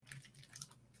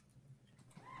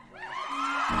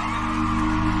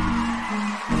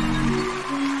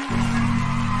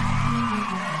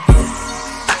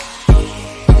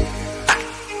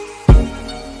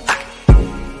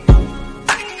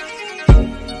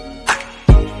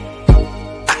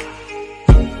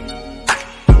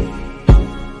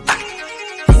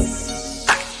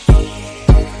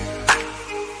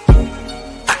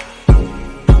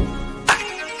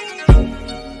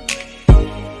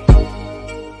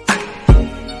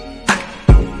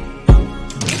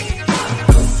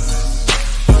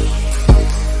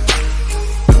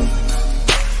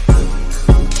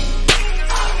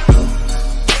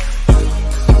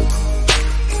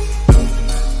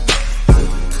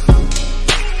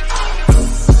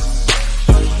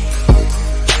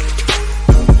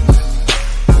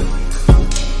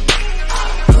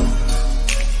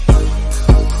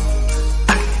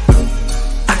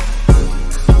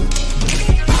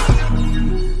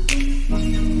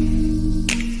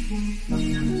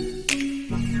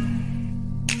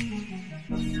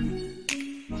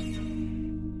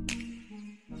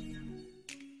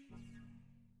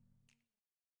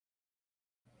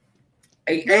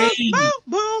Hey, Boom, hey. boom,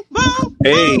 boom, boom.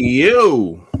 Hey,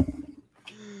 you.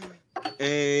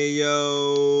 Hey, yo.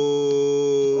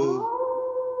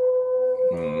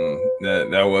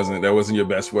 That wasn't your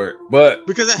best work, but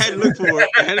Because I had to look for it.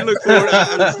 I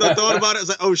just thought about it. I was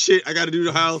like, oh shit, I got to do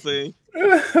the Howl thing.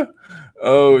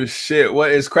 oh shit,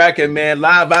 what is cracking, man?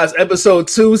 Live Vibes episode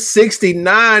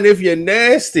 269. If you're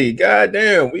nasty,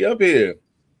 goddamn, we up here.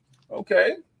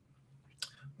 Okay,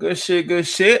 good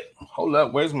shit. Hold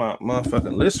up, where's my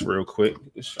motherfucking list, real quick?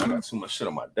 I got too much shit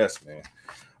on my desk, man.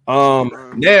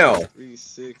 Now 3,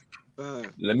 6,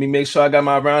 5. let me make sure I got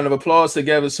my round of applause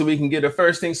together so we can get the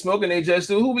first thing smoking. They just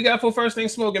do. Who we got for first thing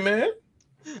smoking, man?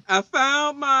 I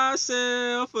found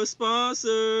myself a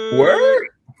sponsor. Word.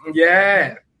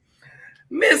 Yeah.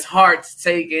 Miss Heart's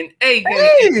taken,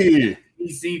 aka Hey.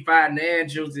 DC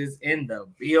Financials is in the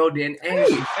building. And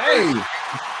Hey.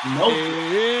 nope.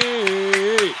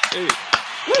 Hey.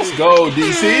 Let's go,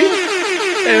 DC.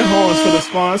 And horns for the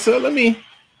sponsor. Let me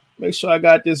make sure I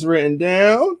got this written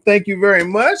down. Thank you very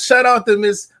much. Shout out to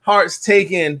Miss Hearts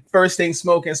taking first thing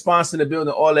smoking, sponsoring the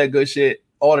building, all that good shit,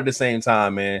 all at the same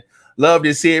time, man. Love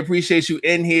to see it. Appreciate you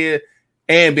in here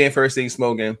and being first thing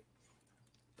smoking.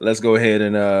 Let's go ahead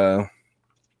and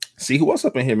see who else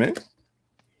up in here, man.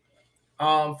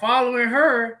 Following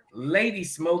her, Lady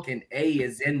Smoking A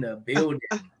is in the building.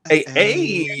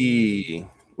 Hey.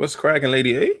 What's cracking,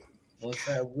 Lady A? What's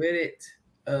up with it?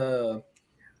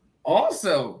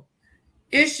 Also,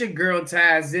 it's your girl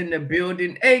Ty's in the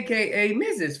building, aka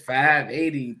Mrs.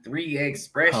 583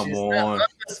 Expressions. Come The on. other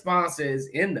sponsor is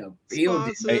in the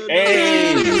building.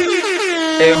 Hey.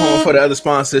 And home for the other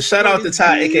sponsors. Shout out to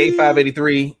Ty, aka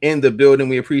 583 in the building.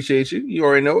 We appreciate you. You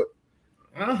already know it.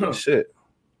 Uh-huh. Shit.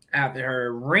 After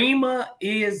her, Rima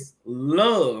is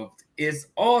loved is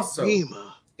also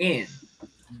Rima. in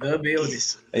the building.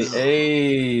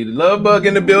 Hey, Love Bug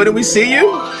in the building. We see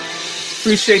you.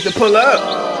 Appreciate the pull up.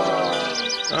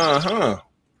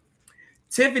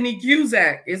 Tiffany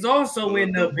Cusack is also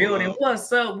in the building.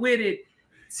 What's up with it?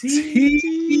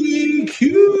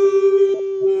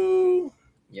 TQ.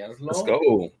 Yes, Lord. Let's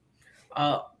go.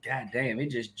 God damn, it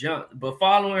just jumped. But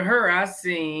following her, I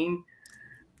seen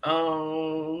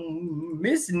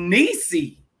Miss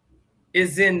Niecy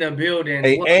is in the building.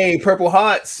 Hey, Purple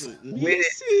Hearts. With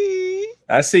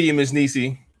I see you, Miss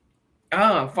Niecy.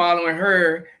 following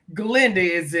her, Glenda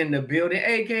is in the building,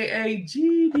 aka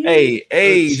GD. Hey,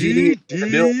 GD in the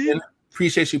building.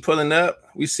 Appreciate you pulling up.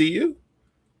 We see you.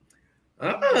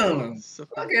 Look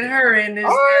at her in this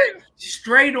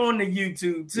straight on the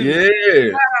YouTube too.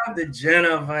 Yeah. Shout out to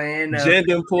Jennifer and Jen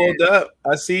done pulled up.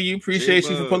 I see you. Appreciate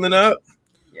you for pulling up.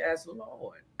 Yes,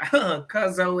 Lord.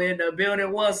 Cuzzo in the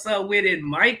building. What's up with it?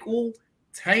 Michael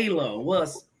Taylor.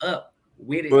 What's up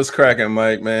with it? What's cracking,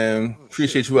 Mike, man?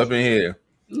 Appreciate you up in here.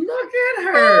 Look at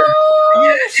her.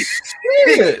 Yes,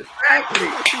 shit. Exactly.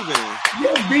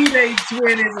 Your B-Day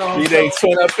twin is on. B-Day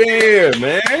twin up in here,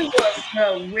 man. What's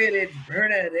up with it?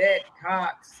 Bernadette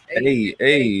Cox.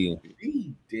 Hey.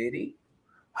 B Diddy.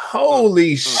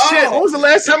 Holy shit. When was the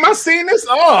last time I seen this?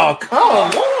 Oh,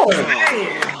 come on.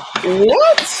 Man.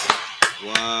 What?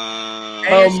 Wow.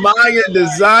 Amaya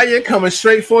Desire coming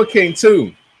straight for King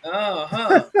 2.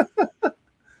 God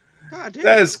damn.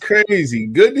 That's crazy.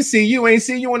 Good to see you. Ain't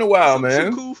seen you in a while,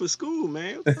 man. Too cool for school,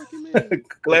 man. What the fuck you mean?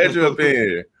 Glad you're up in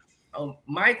here.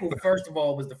 Michael, first of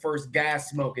all, was the first guy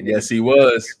smoking. Yes, he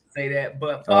was. Say that,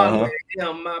 but following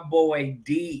him, my boy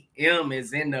DM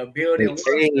is in the building.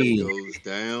 It goes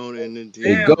down in the den.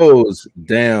 It goes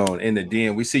down in the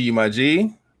den. We see you, my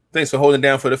G. Thanks for holding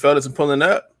down for the fellas and pulling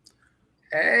up.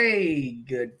 Hey,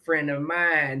 good friend of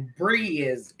mine, Bree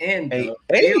is in the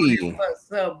Hey. building. What's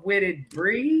up with it,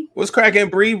 Bree? What's cracking?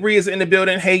 Bree is in the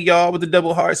building. Hey, y'all, with the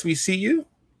double hearts. We see you.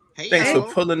 Hey, Thanks y'all.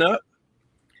 for pulling up.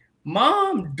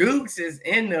 Mom Dukes is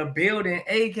in the building,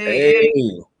 aka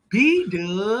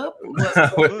B-Dub. What's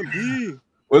up?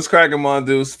 What's cracking, Mom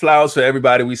Deuce? Flowers for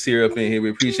everybody we see her up in here. We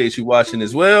appreciate you watching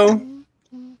as well.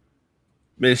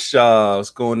 Miss Shaw, it's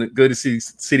good to see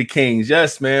City Kings.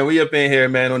 Yes, man. We up in here,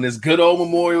 man, on this good old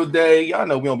Memorial Day. Y'all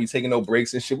know we don't be taking no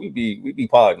breaks and shit. We be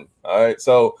partying. All right.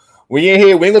 So we in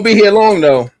here. We ain't gonna be here long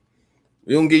though.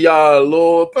 We gonna give y'all a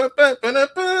little and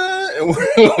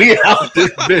we out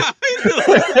this bitch.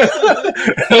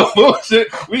 Bullshit.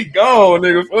 We gone,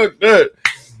 nigga. Fuck that.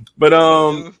 But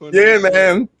yeah,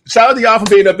 man. Shout out to y'all for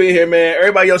being up in here, man.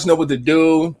 Everybody else know what to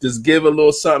do. Just give a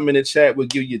little something in the chat. We'll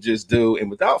give you just do.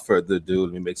 And without further ado,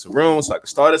 let me make some room so I can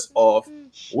start us off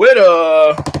with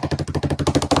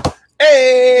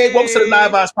Hey, welcome to the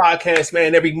Live Vibes Podcast,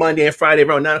 man. Every Monday and Friday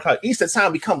around 9 o'clock Eastern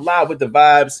Time, we come live with the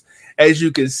vibes. As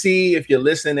you can see, if you're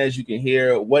listening, as you can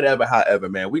hear, whatever, however,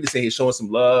 man. We just in here showing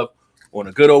some love on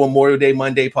a good old Memorial Day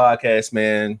Monday podcast,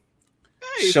 man.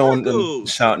 Hey, Showing Freckles. them,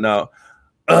 shouting out,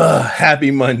 happy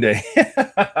Monday.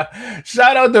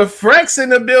 Shout out to Frex in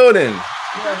the building.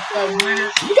 What's up,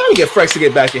 man? You gotta get Frex to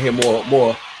get back in here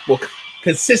more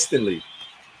consistently.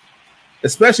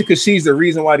 Especially because she's the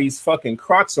reason why these fucking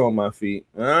Crocs are on my feet.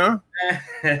 Huh?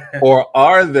 Or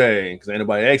are they? Because ain't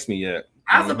nobody asked me yet.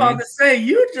 I was about to say,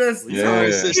 you just You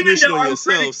already said Even snitching though on I'm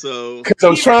yourself, pretty- so Because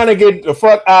I'm trying to get the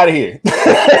fuck out of here.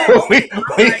 we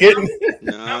getting...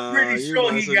 I'm pretty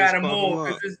sure he got them on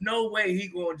because there's no way he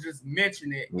gonna just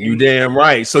mention it. You damn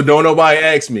right. So don't nobody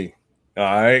ask me. All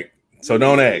right. So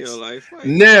don't ask.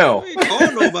 Now. Ain't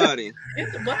call nobody.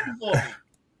 Hit the button for me.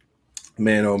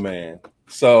 Man, oh man.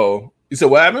 So you said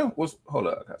what happened? Hold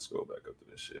up, I gotta scroll back up to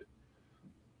this shit.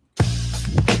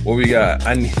 What we got?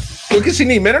 Because she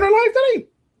need men in her life. That ain't.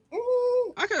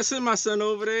 I gotta send my son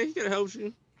over there. He gotta help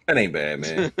you. That ain't bad,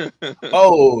 man.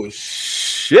 Oh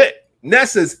shit!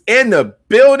 Nessa's in the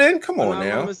building. Come on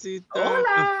now.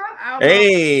 Hola.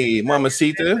 Hey,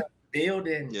 Mamacita.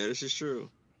 Building. Yeah, this is true.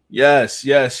 Yes.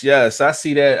 I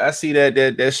see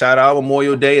that shout out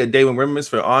Memorial Day, a day when remembrance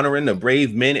for honoring the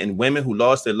brave men and women who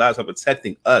lost their lives by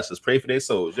protecting us. Let's pray for their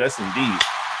souls. Yes, indeed.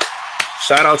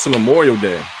 Shout out to Memorial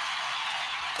Day.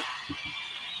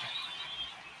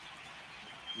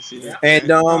 You see that? And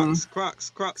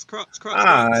Crocs.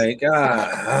 my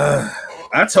God,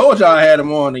 I told y'all I had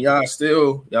them on, and y'all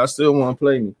still want to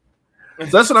play me.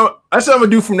 So that's what I'm gonna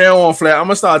do from now on, Flat. I'm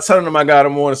gonna start telling them I got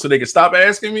them on so they can stop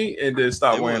asking me and then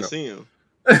stop They wearing wanna them.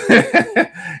 see him.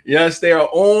 Yes, they are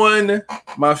on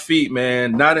my feet,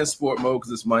 man. Not in sport mode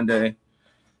because it's Monday.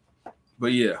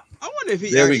 But yeah. I wonder if he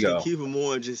There we actually go. keep them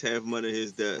on and just have them under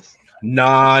his desk.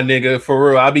 Nah, nigga, for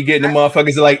real. I'll be getting the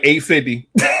motherfuckers at like $8.50.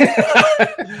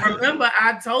 Remember,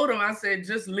 I told him, I said,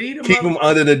 just leave them Keep up. them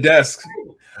under the desk.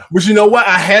 But you know what?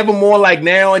 I have them on like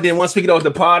now, and then once we get off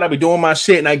the pod, I'll be doing my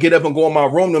shit, and I get up and go in my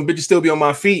room. Them bitches still be on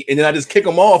my feet, and then I just kick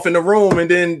them off in the room, and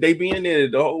then they be in there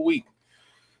the whole week.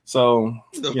 So,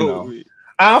 The you whole know, week.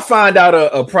 I'll find out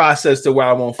a process to where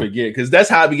I won't forget, because that's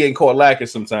how I be getting caught lacking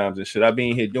sometimes and shit. I be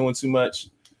in here doing too much,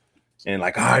 and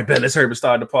like, all right, bet, let's hurry up and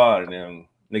start the pod, and then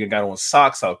nigga got on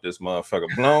socks out this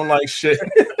motherfucker, blown like shit.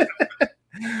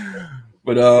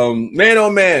 But man,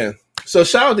 oh man. So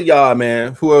shout out to y'all,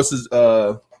 man. Who else is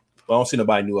I don't see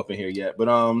nobody new up in here yet. But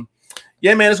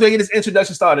yeah, man, let's go get this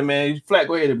introduction started, man. Flat,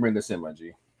 go ahead and bring us in, my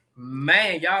G.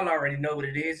 Man, y'all already know what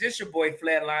it is. It's your boy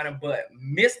Flatliner, but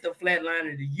Mr.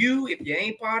 Flatliner to you if you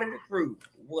ain't part of the crew.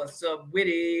 What's up with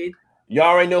it? Y'all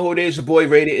already know who it is, your boy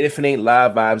Rated. If it ain't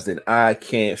Live Vibes, then I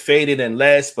can't fade it. And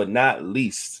last but not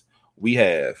least, we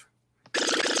have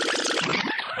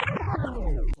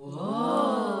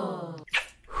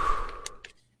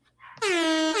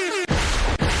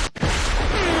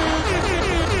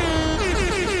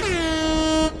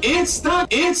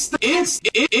It's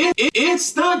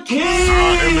the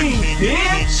king,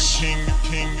 bitch.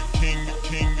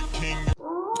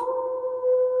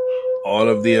 All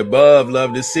of the above,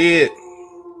 love to see it.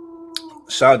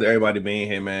 Shout out to everybody being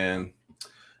here, man.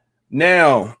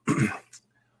 Now,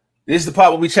 this is the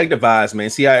part where we check the vibes, man.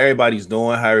 See how everybody's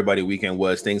doing, how everybody weekend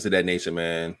was, things of that nature,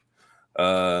 man.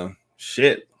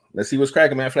 Shit. Let's see what's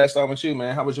cracking, man. Flash start with you,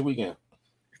 man. How was your weekend?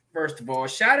 First of all,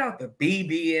 shout out to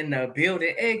BB in the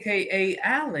building, aka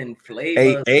Allen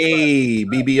Flavors. Hey,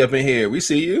 BB up in here. We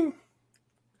see you.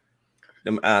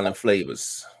 Them island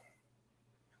flavors.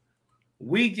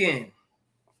 Weekend.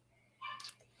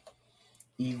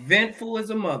 Eventful as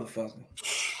a motherfucker.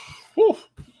 Whew.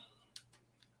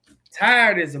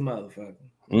 Tired as a motherfucker.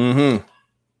 Mm-hmm.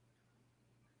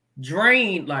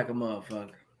 Drained like a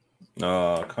motherfucker.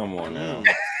 Oh, come on now.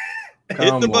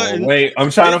 Hit the button. Wait,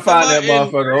 I'm trying to Hit the find that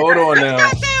button. motherfucker. Hold on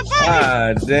now.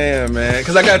 Ah, damn, man.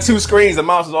 Because I got two screens. The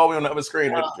mouse is all the way on the other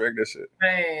screen. I have to drag that shit.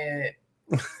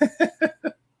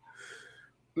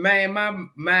 Man, my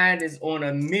mind is on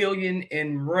a million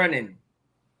and running.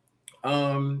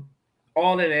 All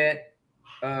of that.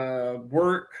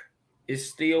 Work is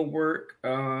still work.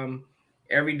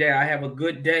 Every day I have a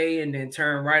good day and then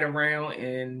turn right around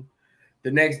and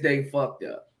the next day fucked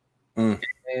up.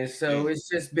 And so it's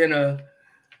just been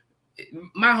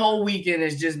my whole weekend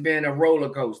has just been a roller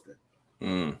coaster.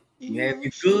 You have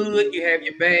your good, you have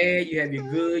your bad, you have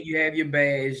your good, you have your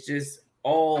bad. It's just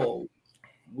all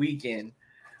weekend.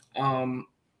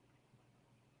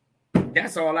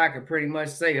 That's all I can pretty much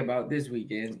say about this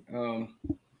weekend.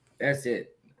 That's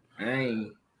it.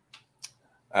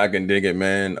 I can dig it,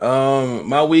 man.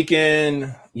 My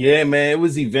weekend, yeah, man, it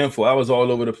was eventful. I was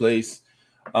all over the place.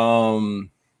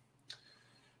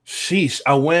 Sheesh,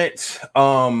 I went.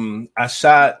 I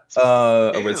shot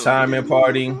a retirement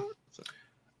party.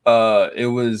 It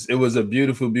was a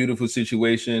beautiful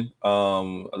situation. A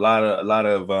lot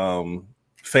of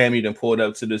family that pulled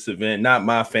up to this event. Not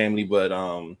my family,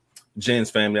 but Jen's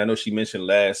family. I know she mentioned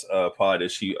last part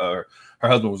that she her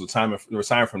husband was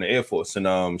retiring from the Air Force,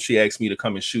 and she asked me to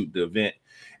come and shoot the event,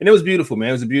 and it was beautiful, man.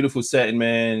 It was a beautiful setting,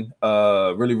 man.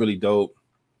 Really dope.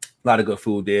 A lot of good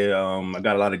food there. I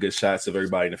got a lot of good shots of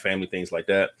everybody in the family, things like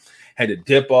that. Had to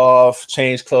dip off,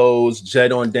 change clothes,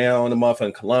 jet on down the month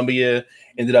in Columbia.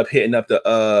 Ended up hitting up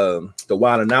the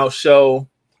Wild 'N Out show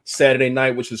Saturday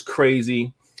night, which was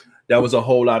crazy. That was a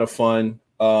whole lot of fun.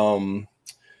 Then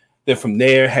from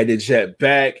there, had to jet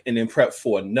back and then prep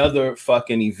for another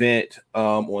fucking event.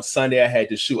 On Sunday, I had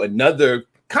to shoot another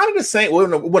kind of the same.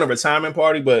 Well, it wasn't a retirement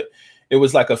party, but it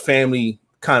was like a family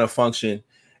kind of function.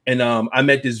 And I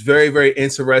met this very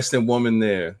interesting woman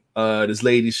there. This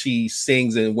lady, she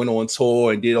sings and went on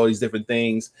tour and did all these different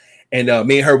things. And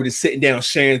me and her were just sitting down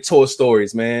sharing tour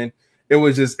stories, man. It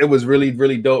was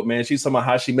really dope, man. She's talking about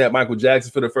how she met Michael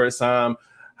Jackson for the first time,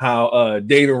 how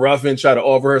David Ruffin tried to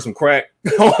offer her some crack,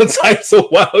 all types of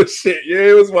wild shit. Yeah,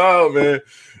 it was wild, man.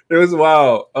 It was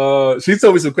wild. She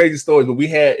told me some crazy stories, but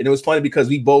and it was funny because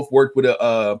we both worked with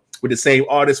the same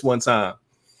artist one time.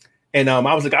 And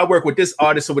I was like, I work with this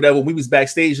artist or whatever. We was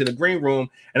backstage in the green room.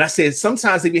 And I said,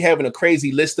 sometimes they be having a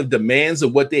crazy list of demands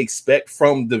of what they expect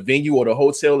from the venue or the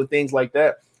hotel and things like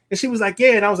that. And she was like,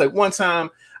 yeah. And I was like, one time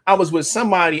I was with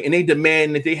somebody and they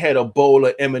demanded that they had a bowl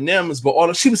of M&Ms.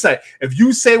 But she was like, if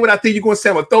you say what I think you're going to say,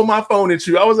 I'm going to throw my phone at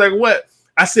you. I was like, what?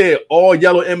 I said, all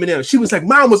yellow M&Ms. She was like,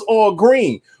 mine was all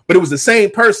green. But it was the same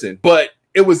person. But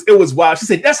it was wild. She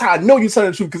said, that's how I know you're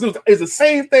telling the truth, because it's the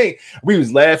same thing. We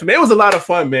was laughing, man. It was a lot of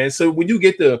fun, man. So when you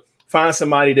get to find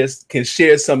somebody that can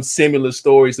share some similar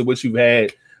stories to what you've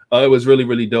had, it was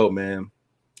really dope, man.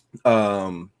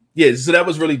 Yeah, so that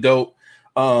was really dope.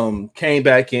 Came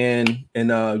back in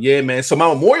and yeah, man. So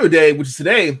my Memorial Day, which is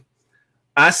today,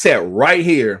 I sat right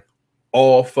here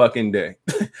all fucking day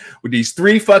with these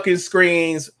 3 fucking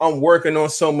screens. I'm working on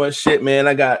so much shit, man.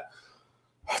 I got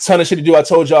a ton of shit to do. I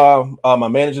told y'all my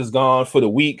manager's gone for the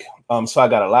week, so I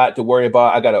got a lot to worry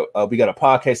about. We got a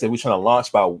podcast that we're trying to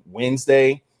launch by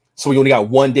Wednesday, so we only got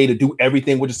one day to do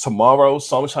everything, which is tomorrow.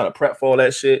 So I'm trying to prep for all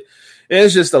that shit.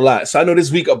 It's just a lot. So I know this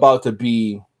week about to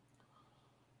be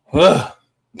pain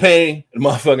in the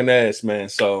motherfucking ass, man.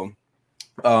 So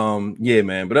yeah,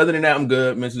 man. But other than that, I'm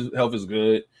good. Mental health is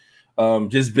good.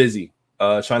 Just busy.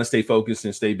 Trying to stay focused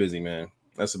and stay busy, man.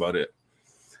 That's about it.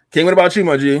 King, what about you,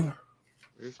 my G?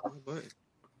 Where's my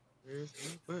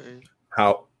button?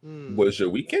 How was your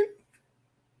weekend?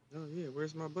 Oh yeah,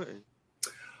 where's my button?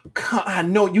 I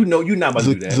know you're not about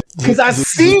to do that. Because I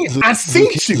seen you. I seen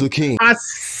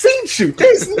you.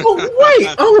 There's no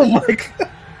way. Oh my god.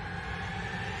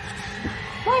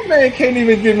 My man can't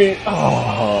even give me.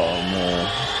 Oh man.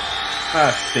 I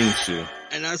seen you.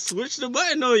 And I switched the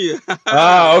button on you.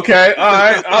 Oh, okay. All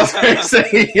right. I was gonna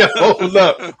say, yo, hold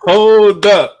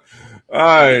up. All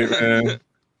right, man.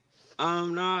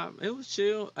 Nah, it was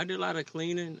chill. I did a lot of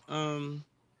cleaning. Got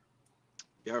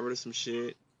rid of some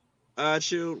shit. I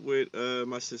chilled with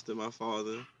my sister, my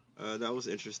father. That was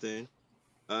interesting.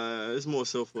 It's more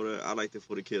so I liked it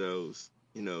for the kiddos,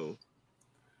 you know.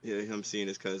 Yeah, him seeing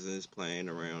his cousins playing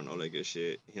around, all that good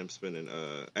shit. Him spending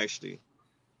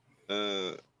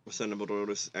my son and my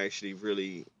daughters actually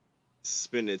really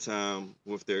spending time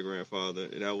with their grandfather,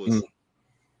 and that was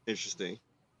interesting.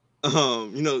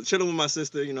 You know, chilling with my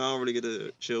sister, you know, I don't really get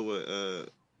to chill with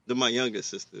my youngest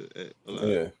sister.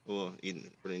 Well,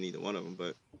 really neither one of them,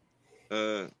 but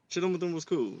chilling with them was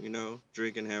cool, you know,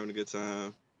 drinking, having a good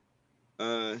time.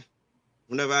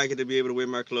 Whenever I get to be able to wear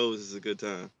my clothes, it's a good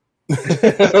time. I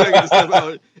get to step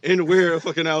out and wear a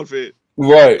fucking outfit.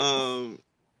 Right. But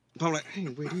I'm like, I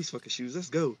ain't wear these fucking shoes. Let's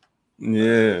go.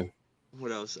 Yeah.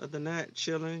 What else? Other than that,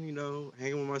 chilling, you know,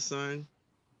 hanging with my son.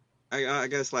 I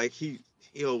guess like he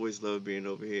always loved being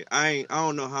over here. I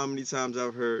don't know how many times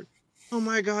I've heard, "Oh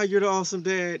my God, you're the awesome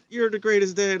dad. You're the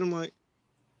greatest dad." I'm like,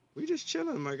 we just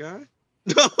chilling, my guy.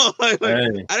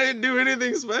 Hey. I didn't do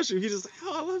anything special. He just like,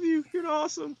 "Oh, I love you. You're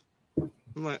awesome."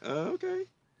 I'm like, okay.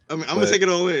 I mean, I'm gonna take it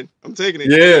all in. I'm taking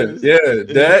it. Yeah.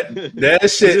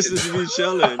 That shit. This is me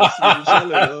chilling.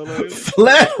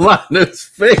 Flatliner's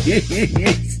face. He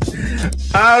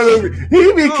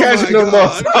be catching them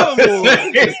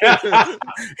motherfuckers.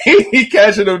 He be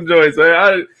catching them joints.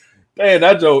 Man,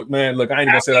 that joke, man. Look, I ain't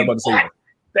even gonna say that about the season.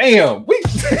 Damn.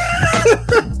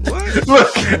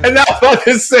 Look, and I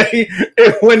fucking say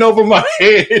it went over my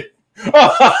head.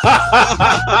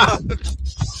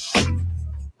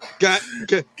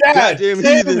 Goddamn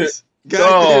heathens.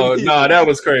 Oh, no, that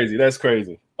was crazy. That's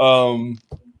crazy.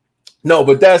 No,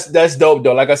 but that's dope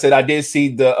though. Like I said, I did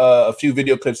see the a few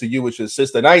video clips of you with your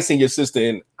sister, and I ain't seen your sister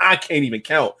in I can't even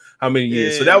count how many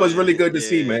years. So that was really good to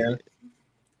see, man.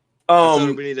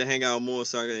 We need to hang out more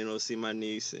so I can, see my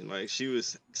niece, and like she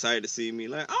was excited to see me.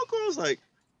 Like uncle, I was like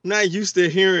not used to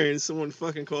hearing someone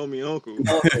fucking call me uncle.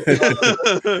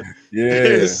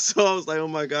 Yeah. So I was like, oh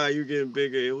my god, you're getting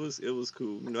bigger. It was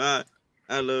cool.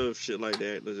 I love shit like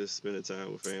that. Just spending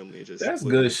time with family. That's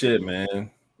good shit,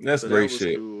 man. That's great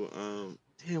shit. Cool.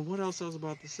 Damn, what else I was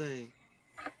about to say?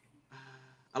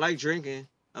 I like drinking.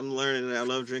 I'm learning that I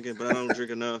love drinking, but I don't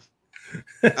drink enough.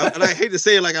 I hate to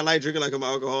say it like I like drinking like I'm an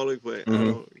alcoholic, but I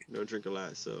don't drink a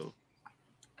lot. So,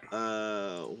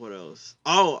 what else?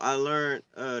 Oh, I learned.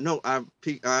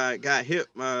 I got hit.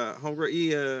 My homegirl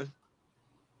E. I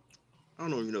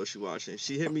don't even know if she's watching.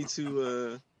 She hit me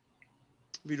to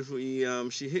beautiful E.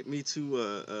 She hit me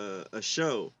to a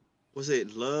show. Was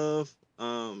it Love,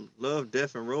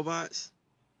 Death, and Robots?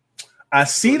 I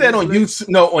see that on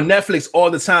YouTube, on Netflix all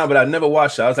the time, but I never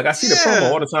watched it. I was like, I see the promo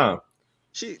all the time.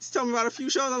 She's telling me about a few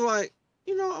shows. I'm like,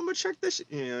 I'm gonna check this shit.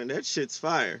 That shit's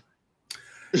fire.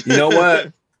 You know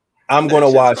what? I'm gonna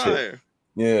watch it.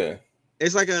 Yeah.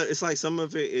 It's like some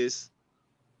of it is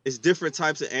different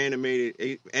types of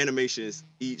animations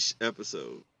each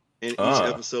episode. And each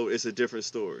episode is a different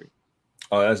story.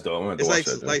 Oh, that's dope. I'm gonna watch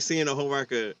that, like seeing a whole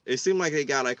rack of. It seemed like they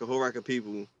got like a whole rack of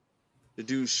people to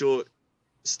do short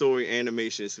story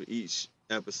animations for each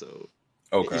episode.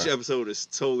 Okay. Each episode is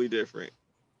totally different,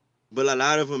 but a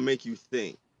lot of them make you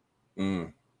think.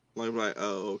 Like,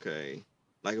 oh, okay,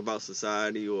 like about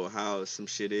society or how some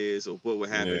shit is or what would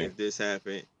happen if this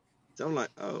happened. So I'm like,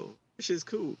 oh, this shit's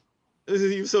cool.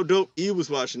 He was so dope. He was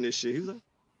watching this shit. He was like.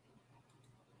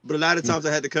 But a lot of times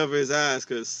I had to cover his eyes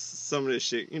because some of this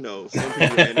shit, some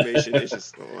people animation, it's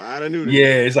just, I don't know.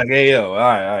 Yeah, it's like, hey, yo, all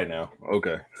right now.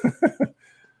 Okay.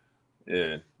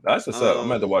 Yeah, that's what's up. I'm going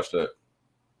to have to watch that.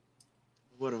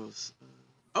 What else?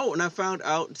 And I found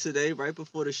out today, right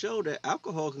before the show, that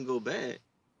alcohol can go bad.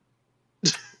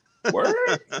 Word?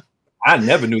 I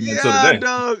never knew that until today.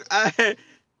 Dog.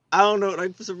 I don't know,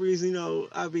 like for some reason,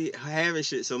 I be having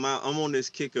shit. So I'm on this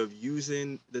kick of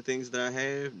using the things that I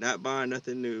have, not buying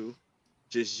nothing new,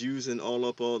 just using all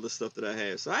the stuff that I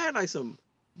have. So I had like some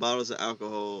bottles of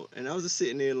alcohol, and I was just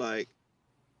sitting there like,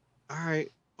 all right,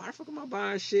 why the fuck am I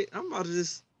buying shit? I'm about to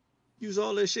just use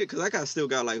all this shit because still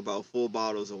got like about 4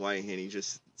 bottles of White Henny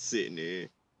just sitting there.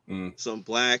 Some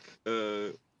black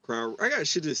Crown. I got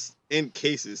shit just in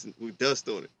cases with dust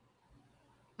on it.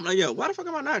 I'm like, yo, why the fuck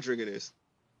am I not drinking this?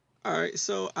 All right,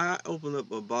 so I opened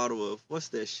up a bottle of what's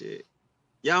that shit?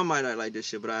 Y'all might not like this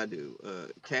shit, but I do.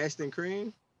 Casting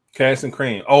Cream. Casting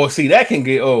Cream. Oh, see, that can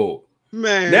get old.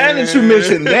 Man, now that you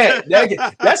mentioned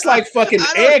that's like fucking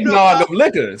eggnog of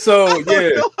liquor. So I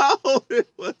don't know how old it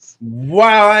was.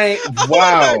 Wow,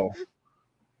 wow.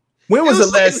 When was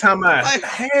the last time I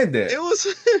had that? It was.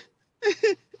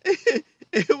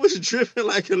 It was dripping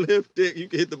like a lipstick. You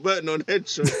can hit the button on that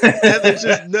joint. And it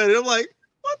just nutted. I'm like.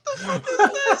 What the fuck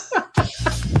is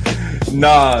this?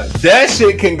 Nah, that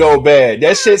shit can go bad.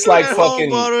 That shit's like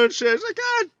fucking. Like,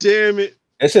 God damn it.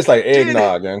 It's just like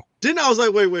eggnog, man. Then I was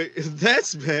like, wait,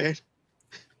 that's bad.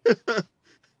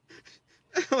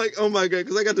 Like, oh my god,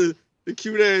 because I got the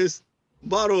cute ass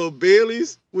bottle of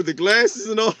Bailey's with the glasses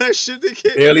and all that shit.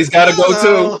 Bailey's gotta go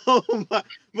too. Oh my!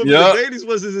 But the Bailey's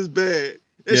wasn't as bad.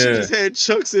 And she just had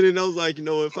chunks in it. And I was like,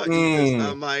 if I eat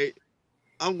this,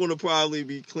 I'm gonna probably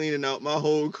be cleaning out my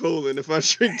whole colon if I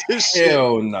drink this shit.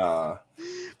 Hell nah.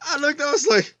 I was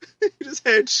like, you just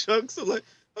had chunks. I'm like,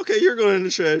 okay, you're going in the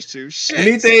trash too. Shit.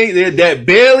 Anything that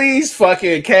Bailey's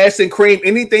fucking Casting Cream,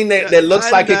 anything that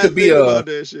looks like it could be a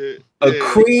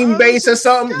cream base or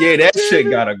something, that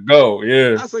shit gotta go.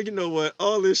 Yeah. I was like, you know what?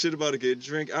 All this shit about to get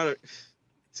drink. I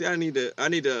need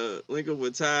to link up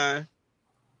with Ty.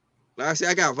 Like I said,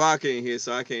 I got vodka in here,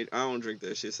 so I don't drink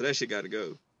that shit. So that shit gotta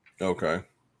go. Okay.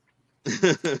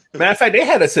 Matter of fact, they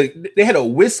had a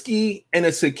whiskey and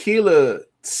a tequila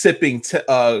sipping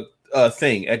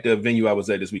thing at the venue I was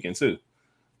at this weekend too.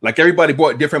 Like everybody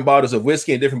bought different bottles of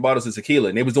whiskey and different bottles of tequila,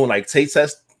 and they was doing like taste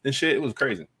tests and shit. It was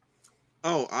crazy.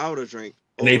 Oh, I would have drank.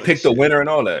 And they picked the winner and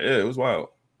all that. Yeah, it was wild.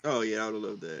 Oh yeah, I would have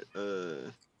loved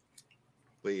that.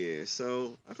 But yeah,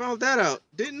 so I found that out.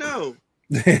 Didn't know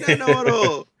at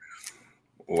all.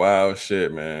 Wow,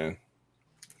 shit, man.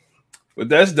 But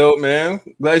that's dope, man.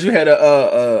 Glad you had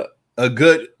a a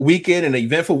good weekend, an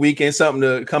eventful weekend, something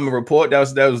to come and report. That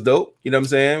was dope. You know what I'm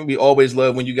saying? We always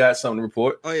love when you got something to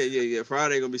report. Oh yeah.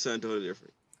 Friday gonna be something totally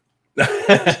different.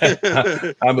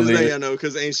 I believe it. I know,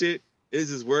 because ain't shit.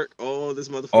 It's just work all this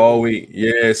motherfucker. All week.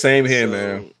 Yeah, same here,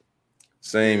 man.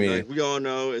 Same here. Like, we all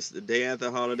know it's the day after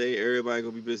the holiday. Everybody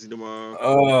gonna be busy tomorrow.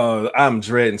 Oh, I'm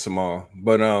dreading tomorrow.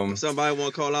 But if somebody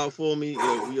want to call out for me,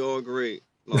 we all great.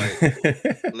 Like,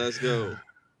 let's go.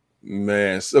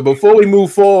 Man, so before we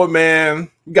move forward, man,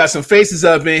 we got some faces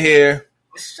up in here.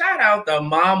 Shout out to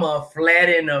Mama Flat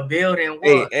in the building.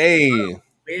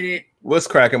 Hey. What's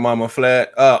cracking, Mama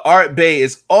Flat? Art Bay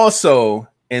is also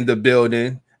in the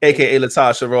building, aka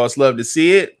Latasha Ross. Love to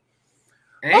see it.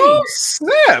 Hey. Oh,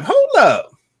 snap.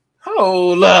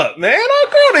 Hold up, man. Our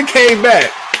girl that came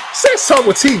back. Sex Talk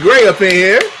with T Gray up in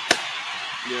here.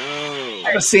 Yo.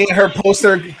 I've seen her post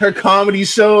her comedy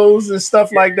shows and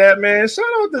stuff like that, man. Shout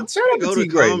out to T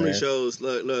Gray, comedy shows.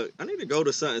 Look. I need to go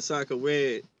to something so I can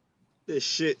wear this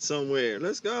shit somewhere.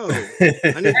 Let's go.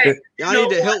 Y'all need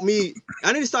to help me.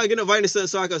 I need to start getting invited to something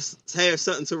so I can have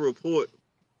something to report.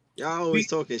 Y'all always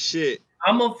talking shit.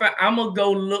 I'm gonna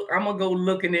go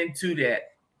looking into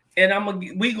that,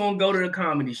 and we gonna go to the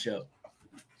comedy show.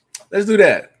 Let's do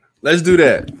that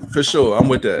for sure. I'm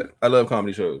with that. I love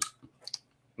comedy shows.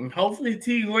 And hopefully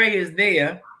T Gray is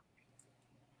there.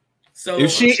 So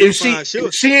if she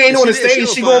ain't on the stage,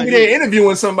 she gonna be there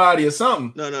interviewing somebody or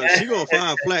something. No, she gonna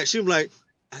find Flat. She like,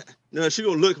 no, she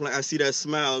gonna look like I see that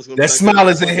smile. That smile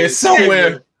is in here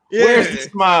somewhere. Yeah. Where's the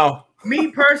smile?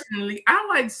 Me personally, I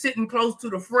like sitting close to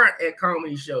the front at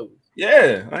comedy shows.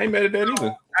 Yeah, I ain't mad at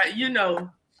that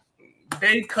either.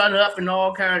 They cut up and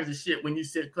all kinds of shit when you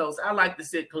sit close. I like to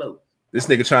sit close. This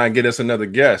nigga trying to get us another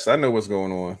guest. I know what's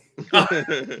going on.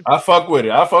 I fuck with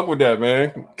it. I fuck with that,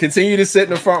 man. Continue to sit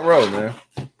in the front row, man.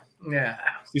 Yeah.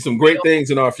 See some great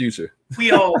things in our future.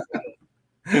 We all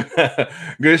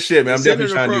good shit, man. I'm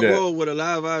definitely trying to do that. Row with a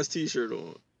Live Eyes t-shirt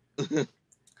on.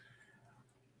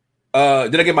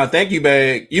 Did I get my thank you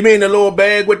bag? You mean the little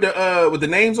bag with the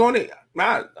names on it?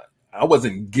 I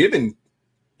wasn't given.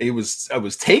 I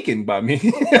was taken by me.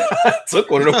 I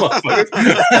took one of them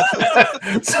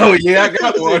motherfuckers. So yeah, I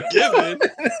got one. Given.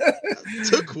 I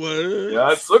took one. Yeah,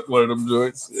 I took one of them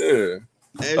joints. Yeah.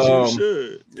 As you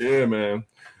should. Yeah, man.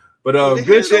 But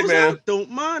good shit, man.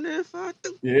 Don't mind if I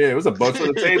do. Yeah, it was a buck on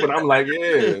the table. And I'm like,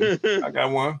 yeah, I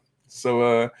got one.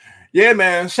 So yeah,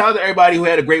 man. Shout out to everybody who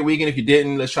had a great weekend. If you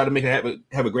didn't, let's try to make it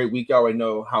have a great week. You already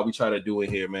know how we try to do it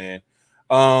here, man.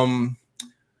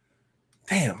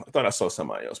 Damn, I thought I saw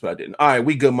somebody else, but I didn't. All right,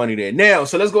 we good money there. Now,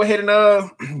 so let's go ahead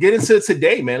and get into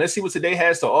today, man. Let's see what today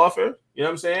has to offer. You know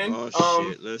what I'm saying? Oh,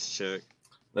 shit. Let's check.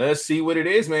 Let's see what it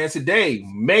is, man. Today,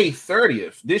 May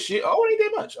 30th. This year. Oh, it ain't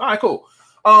that much. All right, cool.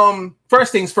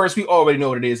 First things first, we already know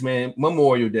what it is, man.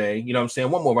 Memorial Day. You know what I'm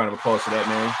saying? One more round of applause for that,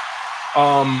 man.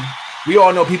 We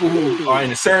all know people who are in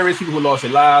the service, people who lost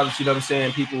their lives. You know what I'm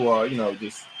saying? People who are,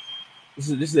 just this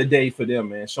is a day for them,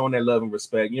 man. Showing that love and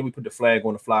respect. We put the flag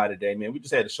on the fly today, man. We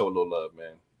just had to show a little love,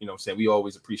 man. You know what I'm saying? We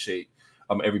always appreciate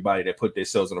everybody that put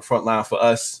themselves on the front line for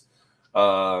us.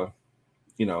 So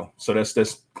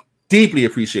that's deeply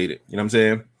appreciated. You know what I'm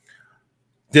saying?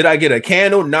 Did I get a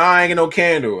candle? Nah, I ain't get no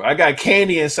candle. I got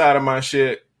candy inside of my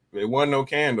shit. There wasn't no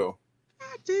candle.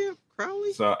 God damn,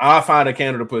 Crowley. So I'll find a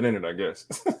candle to put in it, I guess.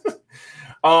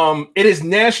 It is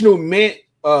National Mint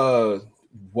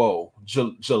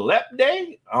Julep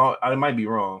Day. I might be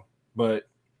wrong, but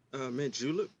Mint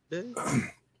Julep Day.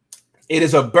 It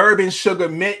is a bourbon sugar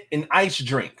mint and ice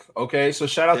drink. Okay, so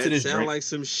shout out to this drink. Sound like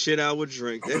some shit I would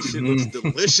drink. That shit looks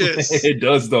delicious. It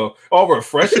does though. Oh,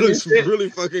 refreshing. It looks really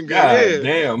fucking good. God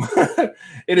damn.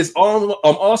 It is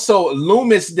also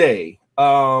Loomis Day.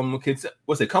 Come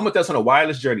with us on a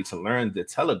wireless journey to learn the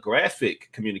telegraphic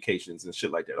communications and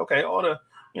shit like that. Okay, all the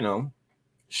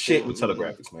shit with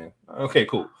telegraphics, man. Okay,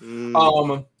 cool.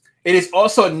 It is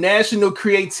also National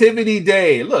Creativity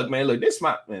Day. Look, this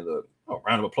my man. Look,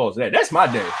 round of applause to that. That's my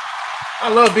day. I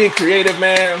love being creative,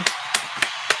 man.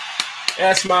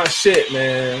 That's my shit,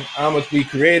 man. I'm gonna be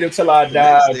creative till I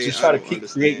die. Just try to keep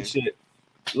creating shit.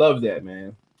 Love that,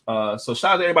 man. So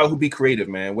shout out to everybody who be creative,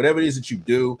 man. Whatever it is that you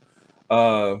do,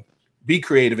 be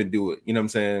creative and do it. You know what I'm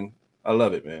saying? I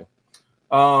love it, man.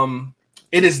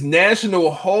 It is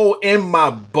National Hole in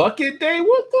My Bucket Day.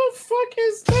 What the fuck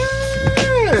is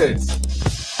that?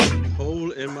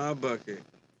 Hole in my bucket.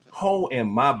 Hole in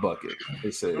my bucket,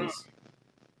 it says.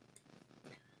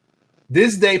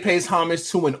 This day pays homage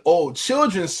to an old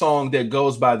children's song that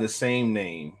goes by the same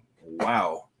name.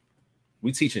 Wow.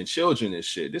 We teaching children this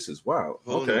shit. This is wild.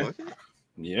 Okay.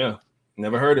 Yeah.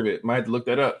 Never heard of it. Might have to look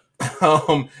that up.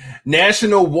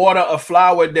 National Water a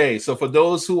Flower Day. So for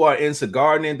those who are into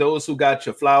gardening, those who got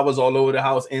your flowers all over the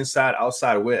house, inside,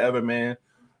 outside, wherever, man,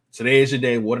 today is your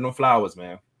day. Water them flowers,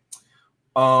 man.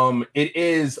 It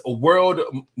is a World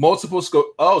Multiple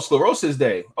Sclerosis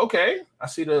Day. Okay, I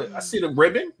see the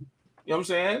ribbon. You know what I'm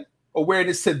saying?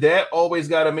 Awareness to that. Always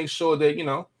got to make sure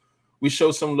that we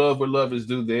show some love where love is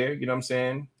due. There, you know what I'm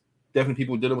saying? Definitely,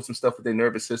 people dealing with some stuff with their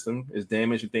nervous system is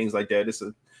damaged and things like that. It's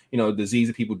a disease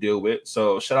that people deal with.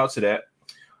 So shout out to that.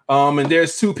 And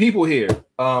there's two people here.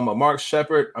 Mark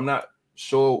Shepard. I'm not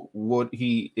sure what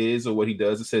he is or what he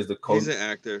does. It says he's an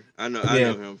actor. I know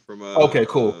him from. Okay,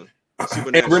 cool.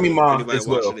 And Remy Ma as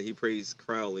well. He praised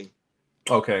Crowley.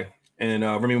 Okay, and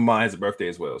Remy Ma has a birthday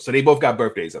as well. So they both got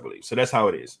birthdays, I believe. So that's how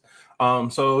it is.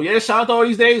 So yeah, shout out to all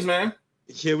these days, man.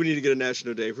 Yeah, we need to get a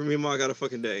national day. Remy Ma got a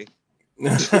fucking day.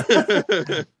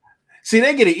 See,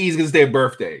 they get it easy because it's their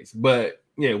birthdays, but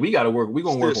yeah, we got to work. We're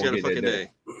gonna work on it that day.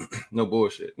 No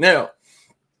bullshit. Now,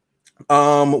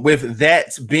 with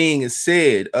that being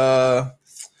said,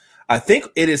 I think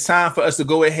it is time for us to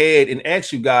go ahead and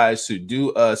ask you guys to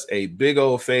do us a big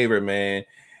old favor, man,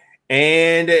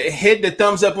 and hit the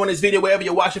thumbs up on this video wherever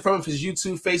you're watching from. If it's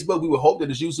YouTube, Facebook, we would hope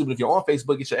that it's YouTube. But if you're on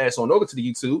Facebook, get your ass on over to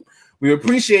the YouTube. We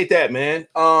appreciate that, man.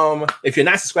 If you're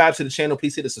not subscribed to the channel,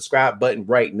 please hit the subscribe button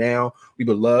right now. We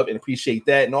would love and appreciate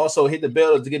that. And also hit the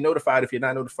bell to get notified if you're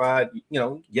not notified,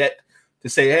 yet, to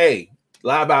say, hey,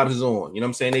 Live Vibes is on. You know what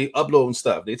I'm saying? They upload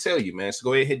stuff. They tell you, man. So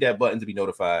go ahead and hit that button to be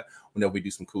notified whenever we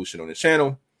do some cool shit on the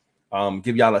channel.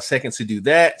 Give y'all a second to do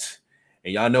that.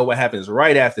 And y'all know what happens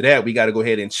right after that. We got to go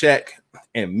ahead and check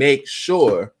and make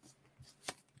sure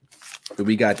that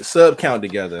we got the sub count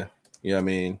together. You know what I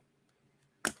mean?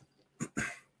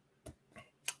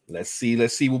 Let's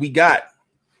see what we got.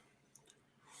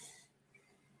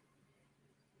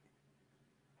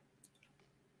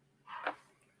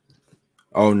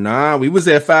 Oh, nah, we was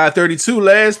at 532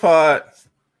 last pod.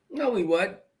 No, we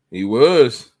what? He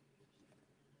was.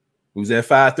 We was at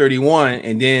 531,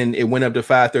 and then it went up to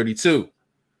 532,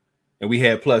 and we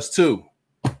had +2.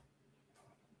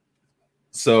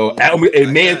 So it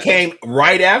may have came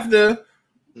right after.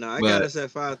 No, I got us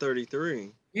at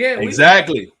 533. Yeah,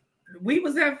 exactly. We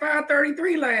was at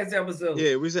 533 last episode.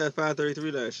 Yeah, we was at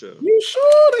 533 last show. You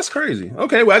sure? That's crazy.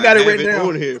 Okay, well I got it written down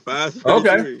on here. 533.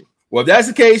 Okay. Well, if that's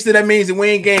the case, then that means that we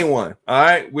ain't gained one. All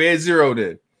right, we're at 0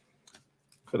 then.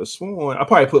 Could have sworn I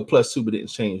probably put +2, but didn't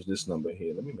change this number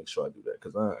here. Let me make sure I do that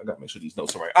because I got to make sure these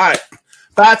notes are right. All right,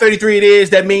 533 it is.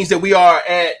 That means that we are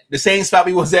at the same spot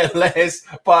we was at last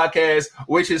podcast,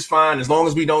 which is fine as long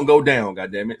as we don't go down.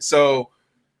 God damn it! So,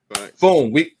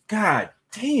 boom. God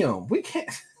damn, we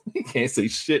can't say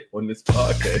shit on this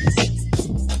podcast.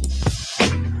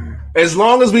 As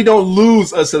long as we don't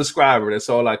lose a subscriber, that's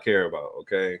all I care about.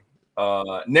 Okay.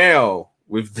 Now,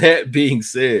 with that being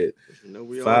said.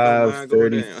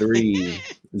 533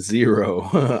 0.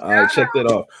 All right, check that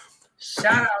off.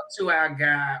 Shout out to our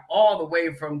guy all the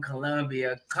way from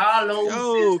Colombia, Carlos.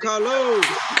 Yo, Carlos.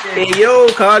 Hey, yo,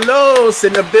 Carlos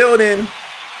in the building.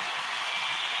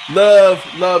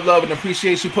 Love, and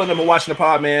appreciate you putting up and watching the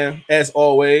pod, man, as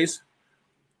always.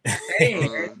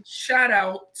 And shout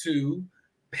out to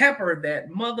Pepper, that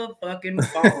motherfucking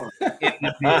farm in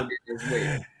the building as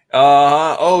well.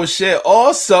 Oh, shit.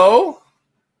 Also,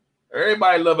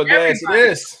 everybody love a glass of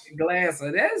this. Glass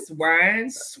of this wine.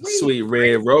 Sweet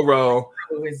red Roro.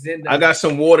 I got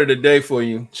some water today for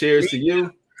you. Cheers to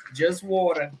you. Just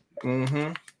water.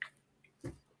 Mm-hmm.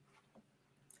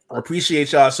 I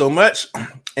appreciate y'all so much.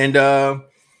 And all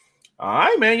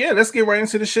right, man. Yeah, let's get right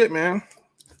into the shit, man.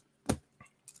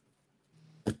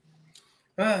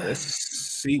 Let's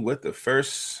see what the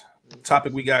first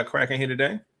topic we got cracking here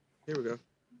today. Here we go.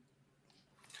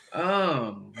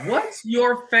 What's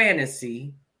your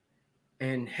fantasy,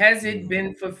 and has it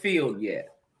been fulfilled yet?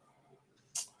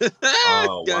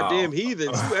 Goddamn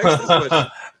heathens! Who asked this question?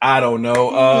 I don't know.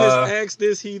 Who just asked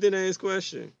this heathen ass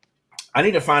question? I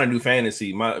need to find a new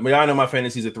fantasy. I know my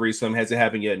fantasy's a threesome. Has it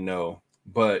happened yet? No,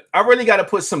 but I really got to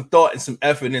put some thought and some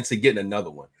effort into getting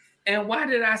another one. And why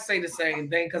did I say the same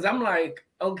thing? Because I'm like,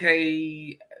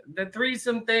 okay, the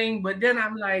threesome thing, but then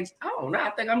I'm like, I don't know. I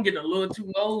think I'm getting a little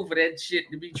too old for that shit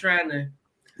to be trying to.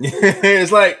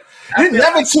 It's like you're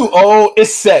never too old.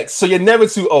 It's sex, so you're never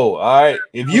too old. All right.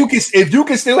 If you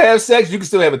can still have sex, you can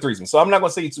still have a threesome. So I'm not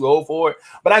gonna say you're too old for it,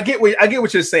 but I get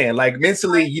what you're saying. Like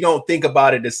mentally, you don't think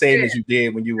about it the same as you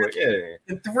did when you were. Yeah.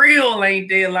 The thrill ain't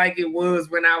there like it was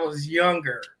when I was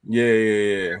younger.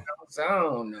 Yeah. So I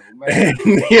don't know, man.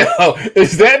 Yo,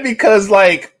 is that because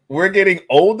like we're getting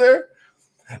older?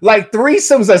 like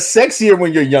threesomes are sexier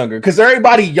when you're younger because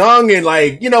everybody young and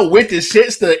like, you know, with the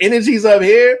shits, the energy's up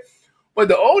here. But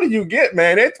the older you get,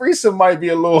 man, that threesome might be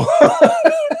a little a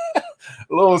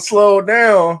little slowed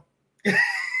down.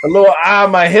 A little eye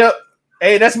on my hip.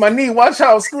 Hey, that's my knee. Watch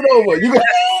out, scoot over. You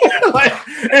like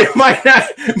it might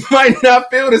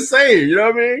not feel the same. You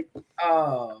know what I mean?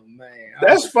 Oh man,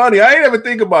 that's funny. I ain't ever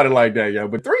think about it like that, yo.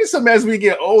 But threesome as we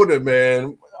get older,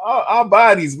 man, our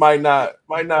bodies might not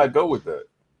go with that.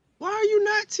 Why are you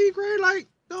not T-Gray? Like,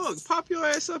 dog, pop your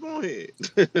ass up on here.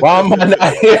 Why am I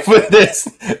not here for this?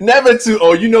 Never too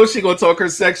old. You know she gonna talk her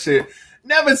sex shit.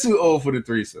 Never too old for the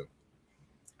threesome.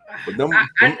 But them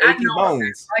I know,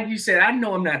 bones. Like you said, I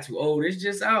know I'm not too old. It's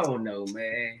just I don't know,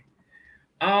 man.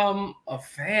 A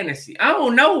fantasy. I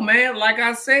don't know, man. Like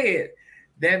I said,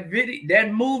 that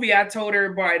movie I told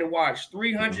everybody to watch,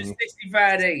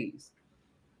 365 days.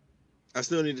 I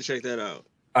still need to check that out.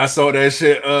 I saw that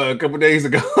shit a couple days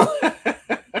ago.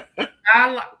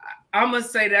 I'm gonna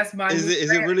say that's my. Is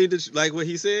it really like what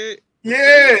he said?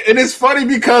 Yeah, and it's funny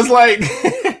because like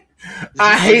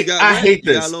I hate this. I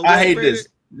hate this.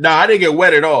 No, I didn't get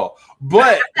wet at all.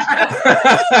 But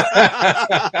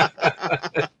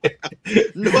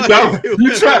you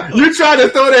try to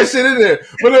throw that shit in there.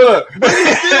 But look. He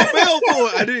still fell for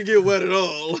it. I didn't get wet at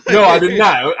all. No, I did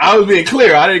not. I was being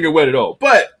clear. I didn't get wet at all.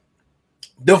 But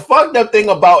the fucked up thing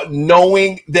about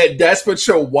knowing that that's what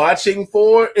you're watching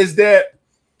for is that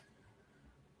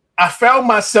I found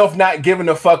myself not giving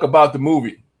a fuck about the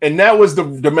movie. And that was the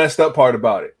messed up part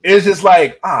about it. It's just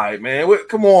like, all right, man,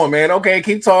 come on, man. Okay,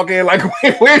 keep talking. Like,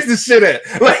 where's the shit at?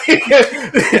 Like,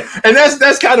 and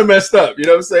that's kind of messed up. You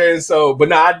know what I'm saying? So,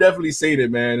 but I definitely seen it,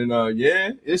 man. And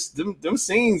yeah, it's them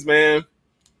scenes, man.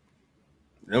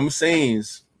 Them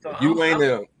scenes. So you ain't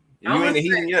the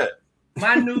heating yet.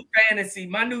 My new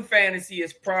fantasy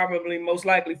is probably most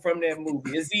likely from that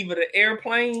movie. It's either the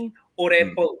airplane or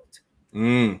that boat.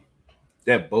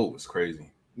 That boat was crazy.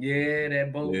 Yeah,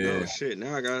 that boat. Yeah. Oh shit!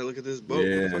 Now I gotta look at this boat.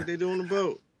 Yeah. What the fuck they do on the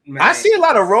boat? Man. I see a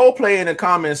lot of role play in the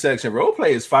comment section. Role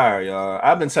play is fire, y'all.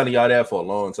 I've been telling y'all that for a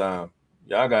long time.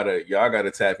 Y'all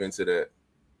gotta tap into that.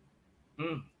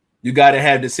 You gotta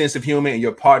have the sense of humor, and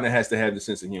your partner has to have the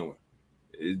sense of humor.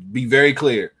 Be very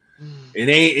clear. It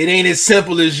ain't as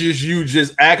simple as you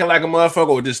just acting like a motherfucker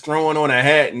or just throwing on a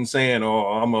hat and saying,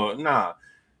 "Oh, nah."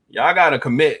 Y'all gotta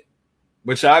commit.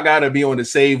 But y'all gotta be on the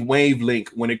same wavelength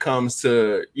when it comes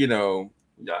to, you know,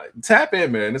 tap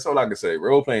in, man. That's all I can say.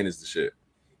 Role playing is the shit.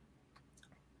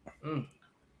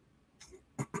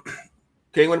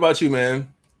 Okay, what about you,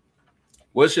 man?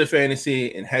 What's your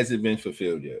fantasy and has it been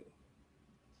fulfilled yet?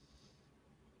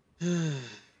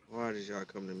 Why did y'all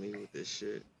come to me with this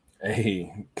shit?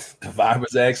 Hey, the vibe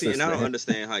was access. And I don't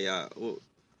understand how y'all. Well,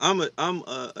 I'm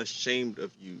ashamed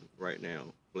of you right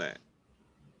now, Black.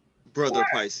 Brother what?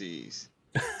 Pisces,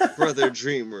 brother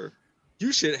Dreamer,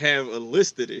 you should have a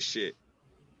list of this shit.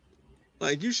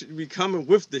 Like you should be coming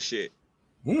with the shit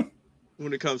when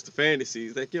it comes to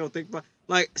fantasies. Like you don't think about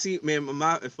see, man.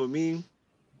 For me,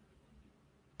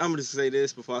 I'm gonna just say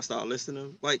this before I start listing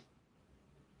them. Like,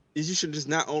 you should just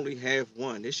not only have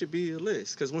one. There should be a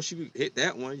list because once you hit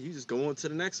that one, you just go on to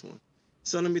the next one.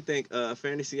 So let me think. A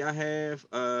fantasy I have.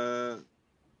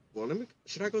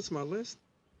 Should I go to my list?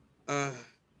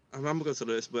 I'm gonna go to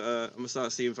the list, but I'm gonna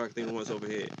start seeing if I can think of ones over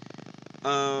here.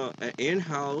 An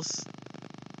in-house.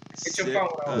 Get your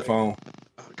phone.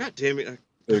 Oh, God damn it!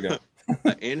 There you go.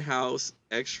 An in-house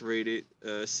X-rated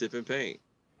sip and paint.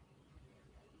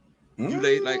 You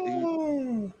lay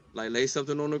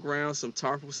something on the ground, some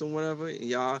tarp or some whatever, and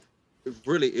y'all.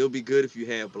 Really, it'll be good if you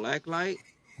have black light.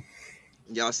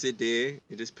 Y'all sit there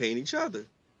and just paint each other.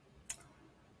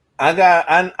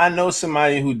 I know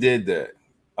somebody who did that.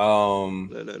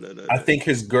 I think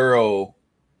his girl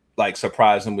like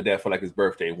surprised him with that for like his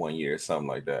birthday one year or something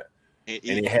like that. And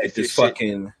he had this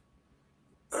fucking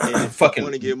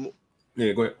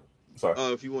yeah, go ahead.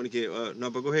 Sorry. If you want to get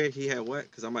no, but go ahead. He had what?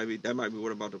 Because that might be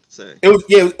what I'm about to say. It was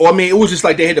it was just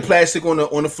like they had the plastic on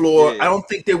the floor. Yeah. I don't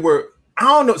think they were. I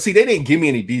don't know. See, they didn't give me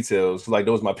any details. Like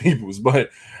those my peoples,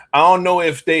 but I don't know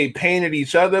if they painted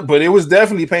each other. But it was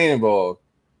definitely paint involved.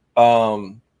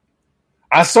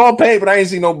 I saw paint, but I ain't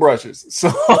see no brushes.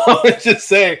 So I'm just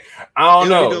saying, I don't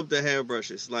know. It'll be dope to have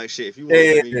brushes. Like shit, if you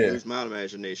want to use my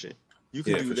imagination, you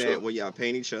can do that where y'all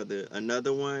paint each other.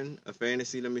 Another one, a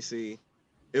fantasy. Let me see.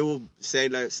 It will say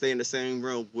like stay in the same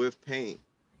room with paint.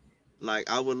 Like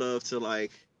I would love to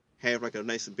like have like a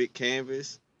nice big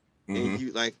canvas, and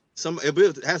you like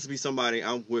it has to be somebody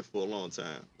I'm with for a long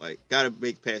time. Like gotta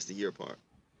make past the year part.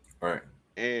 Right.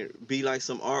 And be like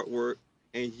some artwork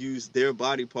and use their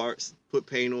body parts, put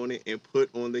paint on it, and put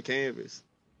on the canvas.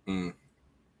 Mm.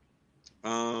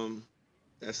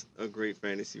 That's a great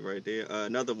fantasy right there.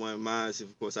 Another one of mine is,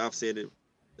 of course, I've said it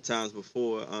times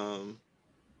before.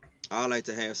 I like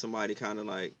to have somebody kind of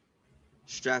like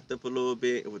strapped up a little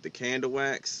bit with the candle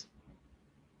wax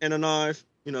and a knife.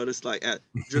 You know, just like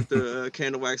drip the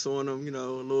candle wax on them, you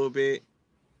know, a little bit,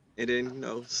 and then, you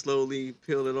know, slowly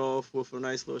peel it off with a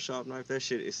nice little sharp knife. That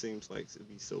shit, it seems like to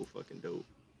be so fucking dope.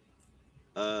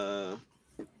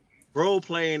 Role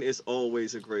playing is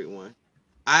always a great one.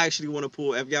 I actually want to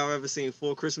pull. Have y'all ever seen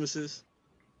Four Christmases?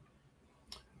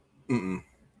 Mm-mm.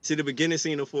 See, the beginning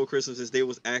scene of Four Christmases, they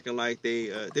was acting like they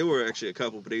were actually a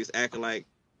couple, but they was acting like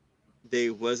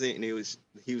they wasn't, and he was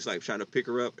like trying to pick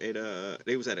her up at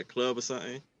they was at a club or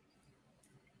something.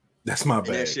 That's my And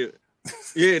bad. that shit,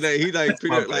 yeah, like, he like That's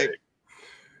picked my up, like bad.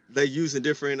 they using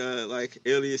different like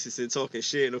aliases and talking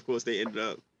shit, and of course he ended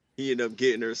up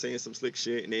getting her saying some slick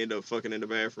shit, and they ended up fucking in the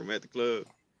bathroom at the club,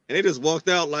 and they just walked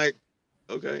out like,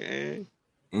 okay,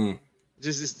 and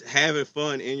just having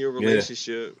fun in your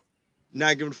relationship,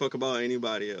 not giving a fuck about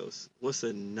anybody else. What's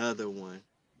another one?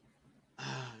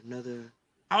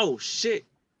 Oh shit,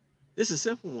 this is a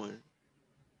simple one.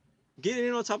 Getting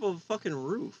in on top of a fucking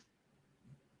roof.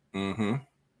 Mm-hmm. I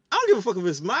don't give a fuck if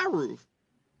it's my roof.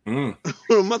 Mm.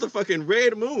 On a motherfucking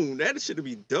red moon. That shit would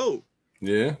be dope.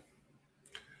 Yeah.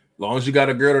 Long as you got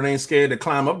a girl that ain't scared to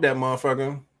climb up that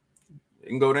motherfucker, it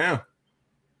can go down.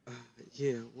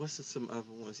 Yeah, what's some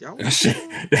other ones? Y'all that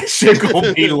shit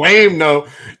gonna be lame though.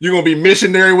 You're gonna be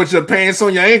missionary with your pants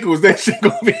on your ankles. That shit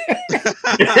gonna be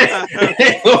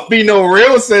ain't gonna be no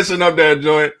real session up that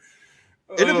joint.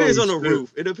 It depends on the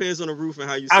roof. It depends on the roof and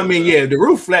how you set I mean, it up. the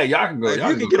roof flat, y'all can go. Like,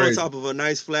 y'all you can get crazy on top of a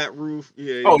nice flat roof.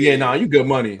 Yeah. Oh yeah, nah, you good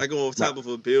money. Like on top of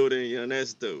a building, you know,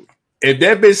 that's dope. If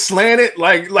that bitch slanted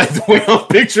like the way I'm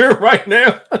picturing right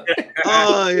now.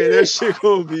 Oh yeah, that shit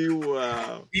gonna be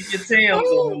wild. Keep your Timbs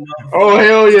on. Oh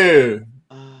hell yeah.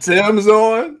 Timbs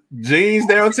on, jeans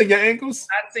down to your ankles.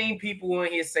 I've seen people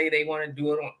in here say they want to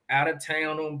do it on out of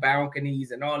town on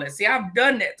balconies and all that. See, I've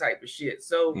done that type of shit.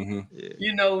 So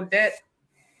you know that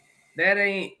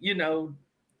ain't, you know.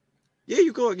 Yeah,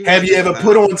 you go. Have you ever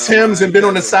put on Timbs and been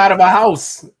on the side of a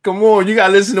house? Come on, you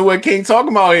gotta listen to what King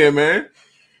talking about here, man.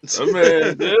 Oh,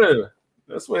 man, yeah,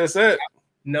 that's where it's at.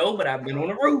 No, but I've been on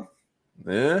the roof.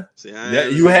 Yeah, See,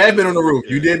 you have been on the roof.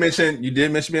 Yeah. You did mention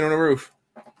being on the roof.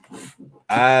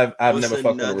 I've never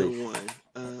fucked on the roof.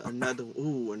 Another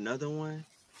one.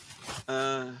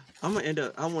 I'm gonna end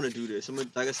up. I want to do this.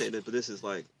 like I said, but this is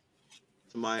like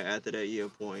somebody after that year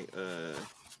point.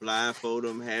 Blindfold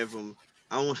them, have them.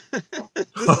 I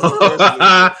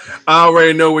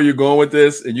already know where you're going with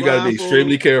this, and you got to be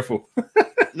extremely careful.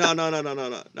 No.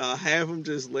 Have them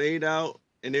just laid out,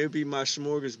 and it'll be my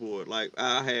smorgasbord. Like,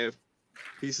 I have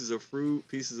pieces of fruit,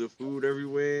 pieces of food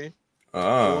everywhere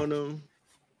on them.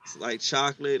 It's like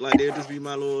chocolate. Like, they'll just be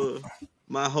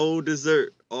my whole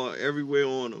dessert or everywhere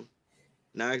on them.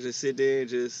 Now I can just sit there and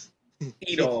just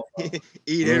eat all,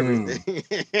 eat everything.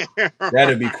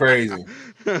 That'd be crazy.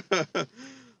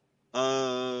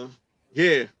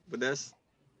 Yeah, but that's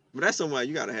somebody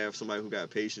you gotta have somebody who got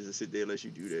patience to sit there and let you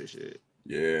do that shit.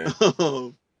 Yeah.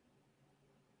 Y'all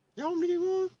want me to get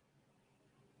one?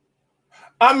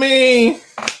 I mean,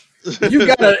 if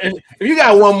you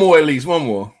got one more, at least one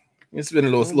more. It's been a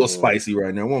little spicy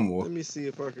right now. One more. Let me see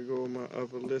if I can go on my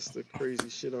other list of crazy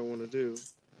shit I want to do.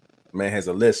 Man has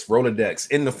a list, Rolodex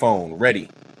in the phone, ready.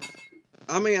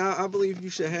 I mean, I believe you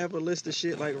should have a list of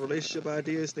shit like relationship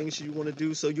ideas, things you want to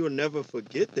do, so you'll never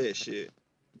forget that shit.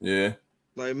 Yeah.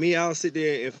 Like me, I'll sit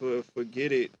there and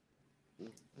forget it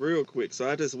real quick. So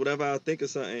I just, whatever I think of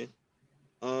something,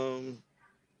 I'll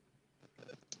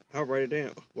write it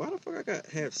down. Why the fuck I got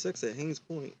have sex at Haynes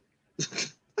Point?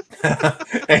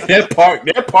 Hey,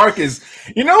 that park is,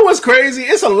 you know what's crazy?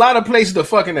 It's a lot of places to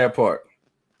fuck in that park.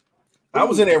 Ooh. I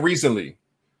was in there recently.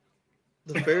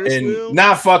 The Ferris wheel?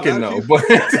 Not fucking no, but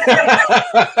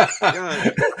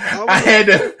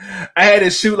I had to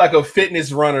shoot like a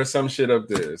fitness run or some shit up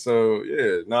there. So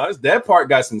yeah, no, that park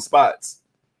got some spots.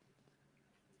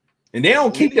 And they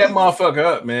don't keep that motherfucker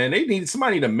up, man.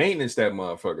 Somebody need to maintenance that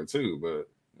motherfucker too, but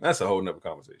that's a whole nother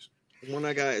conversation. When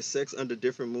I got sex under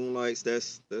different moonlights,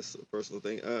 that's a personal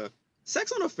thing.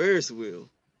 Sex on a Ferris wheel.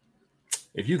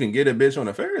 If you can get a bitch on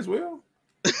a Ferris wheel.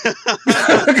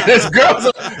 Because girls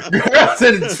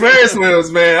in Ferris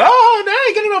wheels, man. Oh, they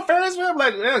ain't getting on Ferris wheel. I'm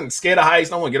like, I'm scared of heights.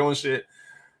 I don't want to get on shit.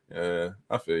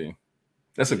 I feel you.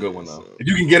 That's a good one though. If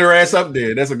you can get her ass up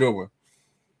there, that's a good one.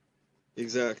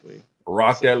 Exactly.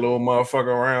 Rock that little motherfucker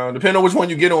around. Depending on which one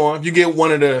you get on. If you get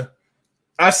one of the,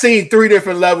 I've seen 3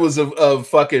 different levels of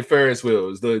fucking Ferris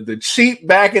wheels. The cheap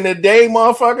back in the day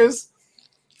motherfuckers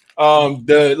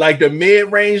The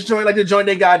mid-range joint, like the joint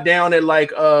they got down at like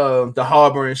the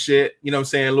harbor and shit, you know what I'm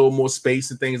saying? A little more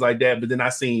space and things like that. But then I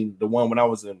seen the one when I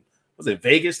was in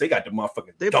Vegas, they got the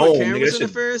motherfucking They dome, put cameras nigga. in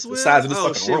the Ferris wheel. The size of this Oh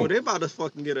fucking shit! room. Well, they about to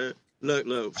fucking get a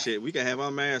look. Shit, we can have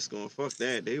our mask on. Fuck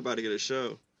that. They about to get a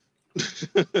show.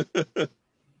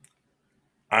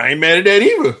 I ain't mad at that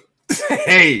either.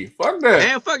 Hey, fuck that.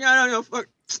 And fuck y'all, fuck.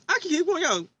 I can keep going,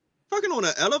 y'all. Fucking on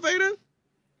an elevator.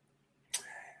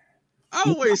 I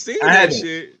always seen that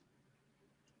shit.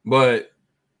 But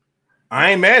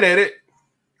I ain't mad at it.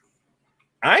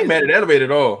 I ain't mad at the elevator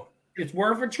at all. It's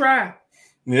worth a try.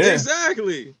 Yeah,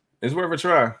 exactly. It's worth a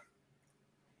try.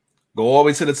 Go all the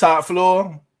way to the top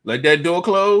floor, let that door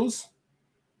close,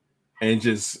 and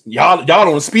just y'all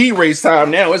on speed race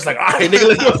time now. It's like, all right, nigga,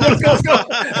 let's go.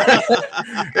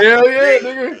 Hell yeah,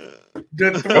 nigga.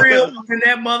 The thrill in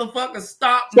that motherfucker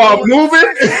stop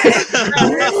moving.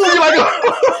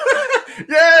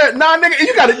 Yeah, nah, nigga,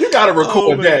 you gotta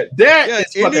record that. That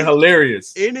is fucking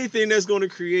hilarious. Anything that's going to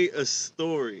create a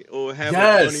story or have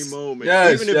a funny moment,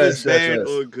 even if it's bad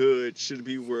or good, should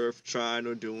be worth trying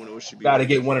or doing, or should be. Gotta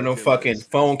get one of them fucking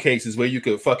phone cases where you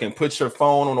could fucking put your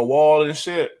phone on the wall and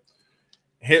shit.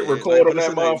 Hit record on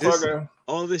that motherfucker.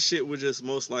 All this shit would just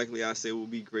most likely, I say, will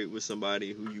be great with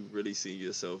somebody who you really see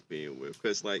yourself being with,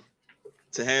 because like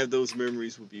to have those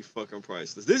memories would be fucking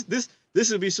priceless. This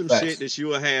would be some shit that you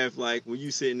will have like when you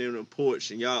sitting in a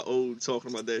porch and y'all old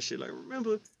talking about that shit. Like,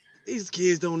 remember, these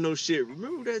kids don't know shit.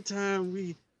 Remember that time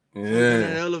we in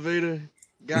an elevator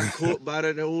got caught by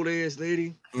that old ass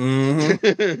lady?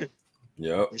 Mm-hmm.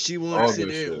 Yep. And she wanted to sit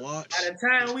there and watch. By the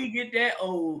time we get that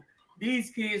old,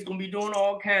 these kids gonna be doing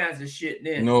all kinds of shit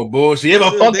then. No bullshit. You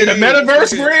ever fucking the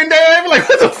metaverse, granddad? Like,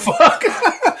 what the fuck?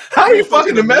 How are you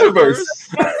fucking the metaverse?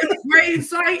 Grave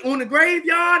site on the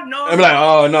graveyard? No. I'm like,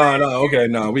 oh no, okay,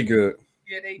 no, we good.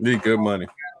 Yeah, we good money.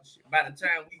 By the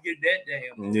time we get that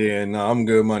damn. Yeah, no, I'm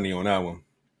good money on that one.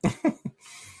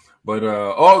 But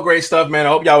all great stuff, man. I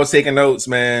hope y'all was taking notes,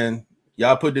 man.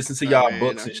 Y'all put this into y'all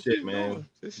books and shit, man.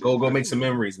 Go make some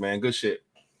memories, man. Good shit.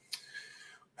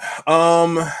 All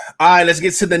right, let's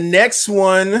get to the next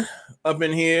one up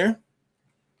in here.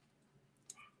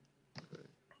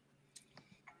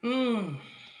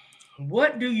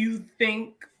 What do you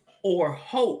think or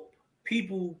hope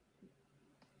people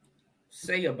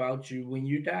say about you when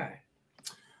you die?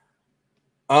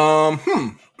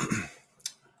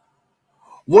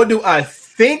 What do I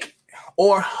think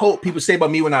or hope people say about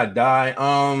me when I die?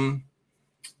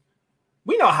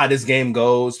 We know how this game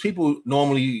goes. People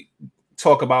normally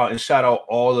talk about and shout out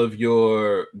all of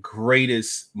your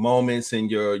greatest moments and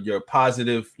your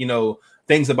positive,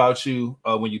 things about you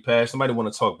when you pass. Somebody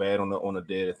want to talk bad on the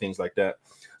dead and things like that.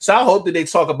 So I hope that they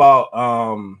talk about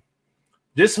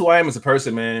just who I am as a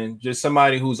person, man. Just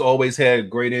somebody who's always had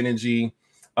great energy.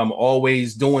 I'm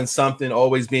always doing something,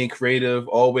 always being creative,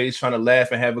 always trying to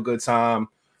laugh and have a good time,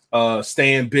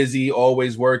 staying busy,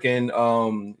 always working.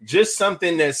 Just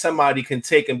something that somebody can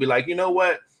take and be like, you know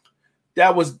what?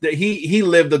 He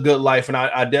lived a good life, and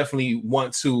I definitely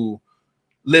want to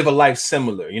live a life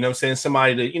similar. You know what I'm saying?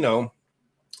 Somebody to,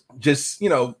 just,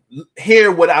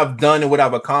 hear what I've done and what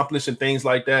I've accomplished and things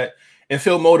like that, and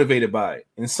feel motivated by it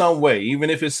in some way, even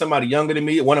if it's somebody younger than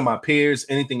me, one of my peers,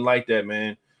 anything like that,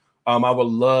 man. I would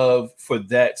love for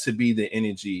that to be the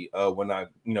energy when I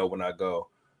go.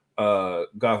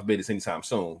 God forbid it's anytime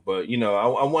soon, but I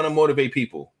want to motivate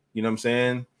people. You know what I'm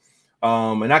saying?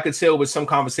 And I could tell with some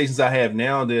conversations I have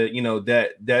now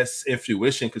that that's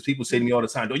intuition, because people say to me all the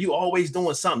time, "Oh, you always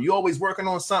doing something. You always working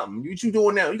on something. What you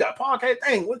doing now? You got a podcast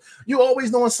thing. What you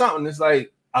always doing something?" It's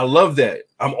like, I love that.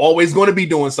 I'm always going to be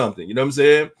doing something. You know what I'm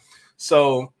saying?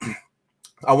 So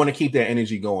I want to keep that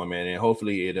energy going, man, and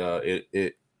hopefully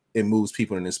it moves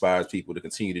people and inspires people to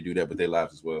continue to do that with their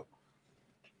lives as well.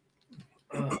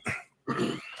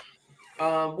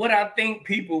 What I think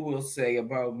people will say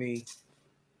about me.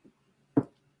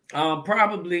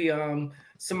 Probably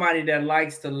somebody that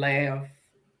likes to laugh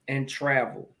and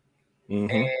travel,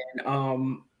 and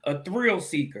a thrill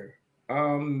seeker.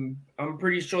 I'm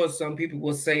pretty sure some people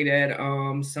will say that.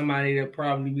 Somebody that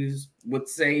probably would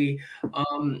say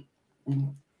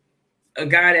a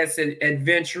guy that's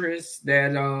adventurous,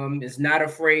 that is not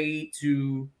afraid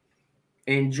to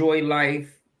enjoy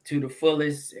life to the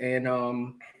fullest and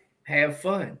have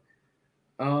fun.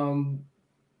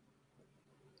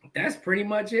 That's pretty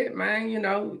much it,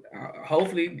 man.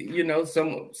 Hopefully,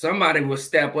 somebody will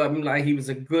step up and like he was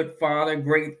a good father,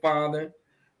 great father,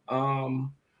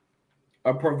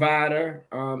 a provider,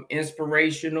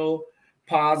 inspirational,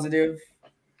 positive,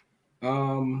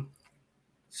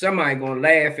 somebody gonna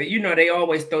laugh at. They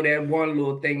always throw that one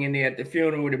little thing in there at the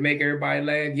funeral to make everybody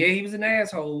laugh. Yeah, he was an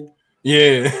asshole.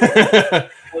 Yeah.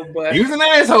 But he was an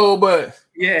asshole, but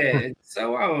yeah.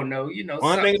 So I don't know.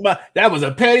 One thing about that was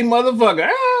a petty motherfucker.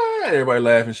 Everybody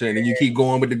laughing shit, and you keep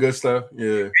going with the good stuff.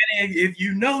 Yeah. And if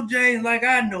you know James like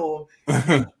I know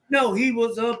him, no, he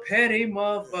was a petty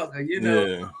motherfucker.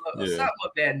 Something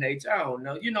of that nature. I don't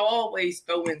know. Always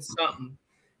throw in something.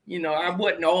 I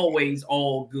wasn't always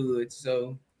all good.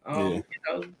 So I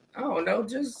don't know.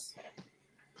 Just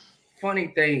funny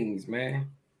things, man.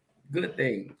 Good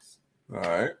things. All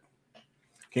right,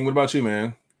 King. What about you,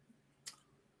 man?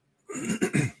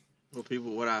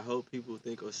 What I hope people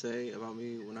think or say about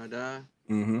me when I die.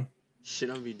 Shit,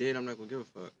 I'm gonna be dead. I'm not gonna give a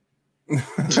fuck.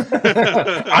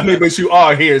 I mean, but you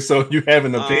are here, so you have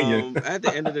an opinion. At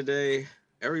the end of the day,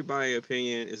 everybody's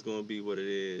opinion is gonna be what it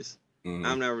is.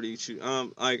 I'm not really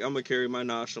I'm gonna carry my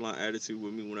nonchalant attitude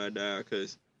with me when I die,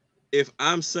 because if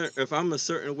I'm a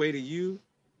certain way to you,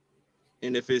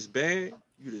 and if it's bad,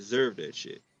 you deserve that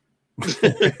shit.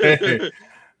 If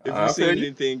you see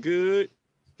anything good,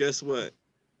 guess what?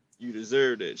 You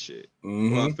deserve that shit.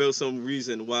 Well, I felt some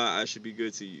reason why I should be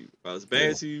good to you. If I was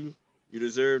bad to you, you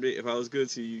deserved it. If I was good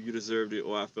to you, you deserved it,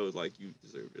 or I felt like you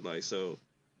deserved it. Like, so,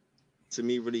 to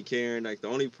me, really caring, like, the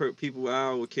only people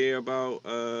I would care about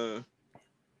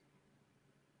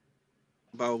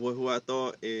who I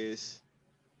thought is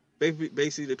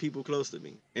basically the people close to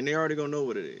me, and they already gonna know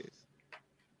what it is.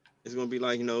 It's gonna be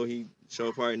like, he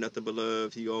showed probably nothing but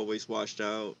love. He always watched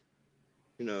out.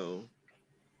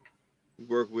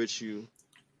 Work with you,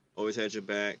 always had your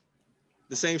back.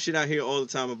 The same shit I hear all the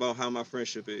time about how my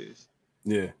friendship is.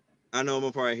 Yeah. I know I'm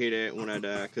gonna probably hear that when I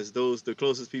die, because the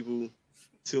closest people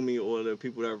to me, or the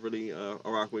people that I really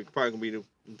rock with, probably gonna be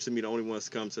the only ones to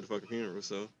come to the fucking funeral.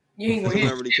 So I'm not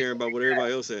really caring about what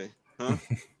everybody else say, huh?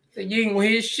 So you ain't gonna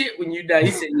hear shit when you die.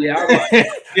 He said, "Yeah, all right."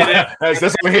 That's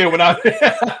what I'm hearing when I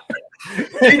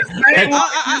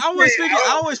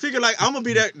always figure like I'm gonna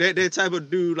be that type of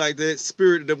dude, like that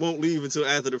spirit that won't leave until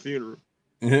after the funeral.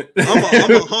 I'm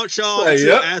gonna haunt y'all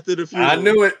until after the funeral. I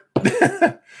knew it.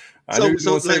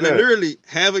 So literally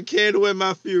have a candle at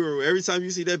my funeral. Every time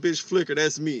you see that bitch flicker,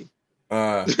 that's me.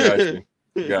 Got you.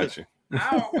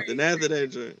 Then after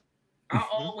that joint, I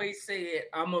always said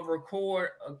I'm gonna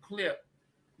record a clip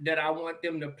that I want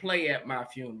them to play at my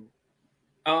funeral.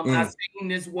 I seen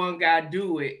this one guy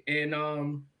do it, and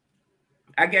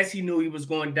I guess he knew he was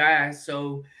going to die.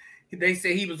 So they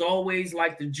say he was always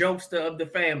like the jokester of the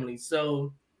family.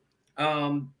 So,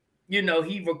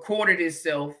 he recorded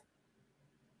himself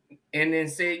and then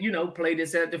said, play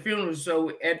this at the funeral.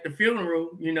 So at the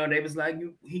funeral, they was like,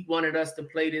 he wanted us to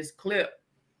play this clip.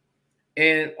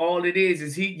 And all it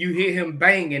is you hear him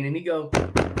banging, and he go,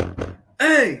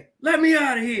 "Hey, let me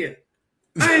out of here."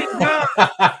 Hey,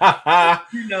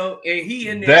 and he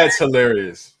in there. That's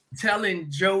hilarious.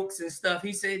 Telling jokes and stuff.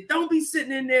 He said, "Don't be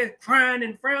sitting in there crying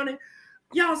and frowning.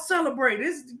 Y'all celebrate.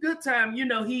 This is a good time."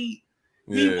 He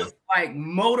was like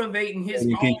motivating his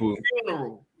own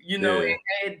funeral. It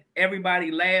had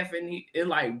everybody laughing. It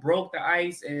like broke the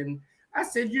ice. And I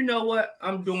said, "You know what?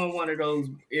 I'm doing one of those.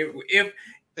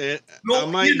 I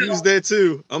might use that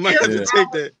too. I might have to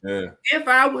take that. Yeah. If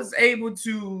I was able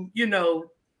to,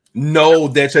 know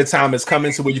that your time is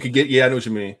coming to where you could get. Yeah, I know what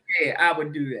you mean. Yeah, I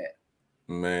would do that.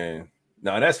 Man,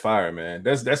 no, that's fire, man.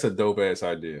 That's a dope ass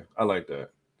idea. I like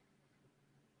that.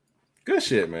 Good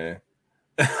shit, man.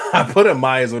 I put a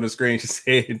Myers on the screen. She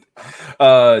said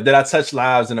that I touched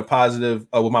lives in a positive,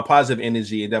 with my positive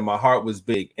energy, and that my heart was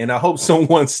big. And I hope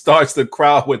someone starts the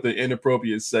crowd with an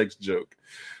inappropriate sex joke.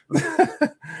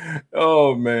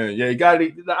 Oh man, yeah, you got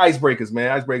the icebreakers,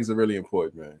 man. Icebreakers are really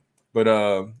important, man.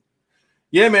 But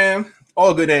yeah, man,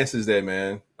 all good answers there,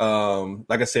 man.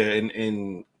 Like I said,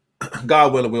 in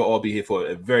God willing, we'll all be here for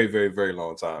a very, very, very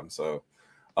long time. So,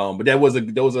 but those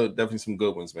are definitely some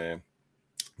good ones, man.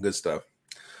 Good stuff.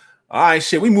 All right,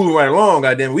 shit, we moving right along.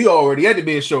 Goddamn, we already at the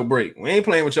mid show break. We ain't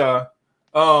playing with y'all.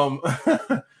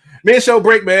 Mid show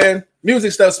break, man.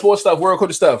 Music stuff, sports stuff, world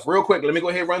culture stuff. Real quick, let me go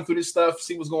ahead and run through this stuff,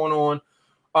 see what's going on.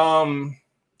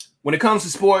 When it comes to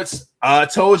sports, I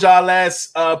told y'all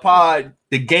last pod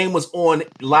the game was on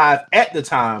live at the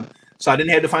time, so I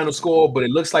didn't have the final score, but it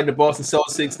looks like the Boston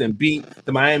Celtics then beat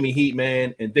the Miami Heat,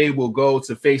 man, and they will go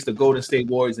to face the Golden State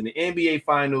Warriors in the NBA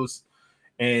Finals,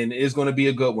 and it's going to be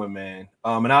a good one, man.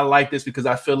 And I like this because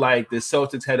I feel like the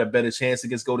Celtics had a better chance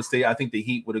against Golden State. I think the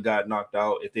Heat would have got knocked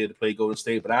out if they had to play Golden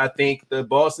State, but I think the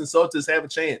Boston Celtics have a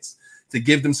chance to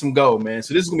give them some go, man.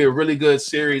 So this is going to be a really good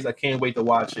series. I can't wait to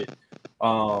watch it.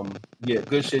 Yeah,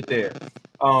 good shit there.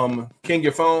 King,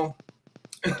 your phone.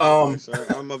 Sorry,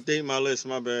 I'm updating my list.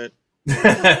 My bad.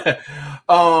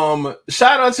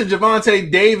 Shout out to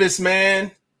Gervonta Davis,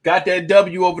 man. Got that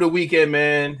W over the weekend,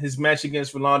 man. His match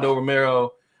against Rolando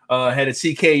Romero had a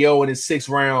TKO in his 6th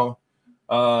round.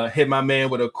 Hit my man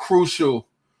with a crucial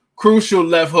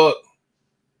left hook.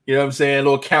 You know what I'm saying? A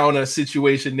little counter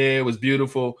situation there. It was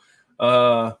beautiful.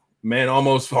 Man,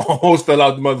 almost fell out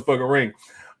the motherfucking ring.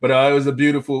 But it was a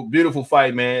beautiful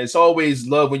fight, man. It's always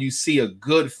love when you see a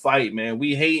good fight, man.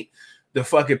 We hate the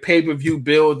fucking pay-per-view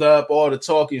build up, all the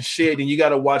talking shit, and you got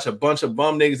to watch a bunch of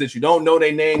bum niggas that you don't know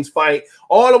their names fight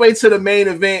all the way to the main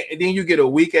event, and then you get a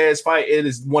weak-ass fight. It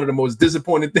is one of the most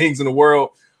disappointing things in the world,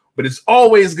 but it's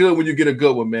always good when you get a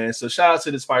good one, man. So shout out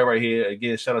to this fight right here.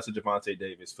 Again, shout out to Gervonta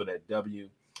Davis for that W.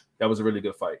 That was a really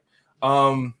good fight.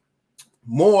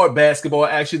 More basketball,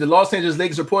 actually. The Los Angeles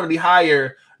Lakers reportedly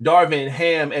hire Darvin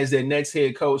Ham as their next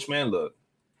head coach. Man, look,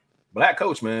 black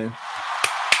coach, man.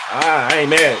 I ain't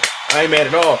mad. I ain't mad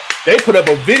at all. They put up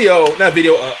a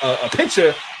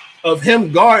picture of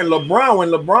him guarding LeBron when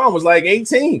LeBron was like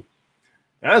 18.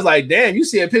 And I was like, damn, you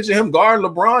see a picture of him guarding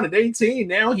LeBron at 18.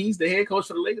 Now he's the head coach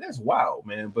for the Lakers. That's wild,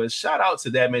 man. But shout out to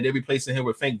that, man. They're replacing him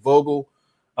with Frank Vogel.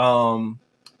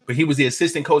 But he was the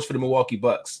assistant coach for the Milwaukee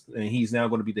Bucks, and he's now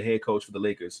going to be the head coach for the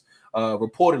Lakers,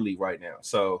 reportedly right now.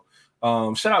 So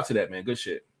shout out to that, man. Good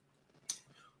shit.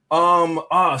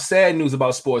 Sad news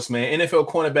about sports, man. NFL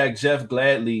cornerback Jeff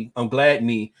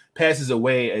Gladney passes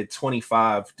away at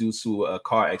 25 due to a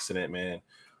car accident, man.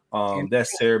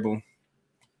 That's terrible.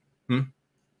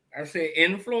 I said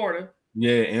in Florida.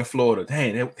 Yeah, in Florida.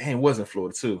 Dang, it was in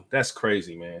Florida too. That's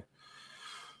crazy, man.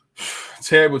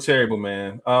 Terrible,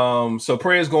 man. So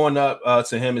prayers going up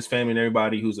to him, his family, and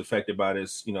everybody who's affected by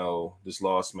this, this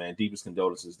loss, man. Deepest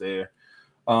condolences there.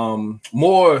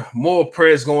 More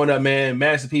prayers going up, man.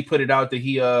 Master P put it out that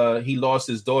he lost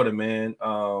his daughter, man.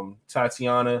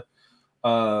 Tatiana.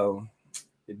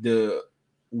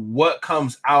 What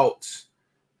comes out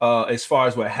as far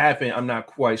as what happened, I'm not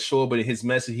quite sure, but in his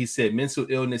message, he said mental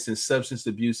illness and substance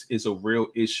abuse is a real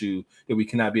issue that we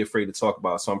cannot be afraid to talk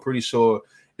about. So I'm pretty sure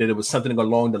that it was something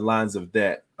along the lines of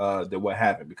that what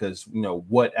happened, because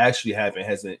what actually happened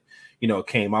hasn't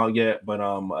came out yet. But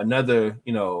another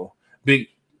big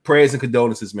prayers and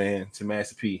condolences, man, to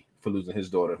Master P for losing his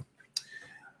daughter.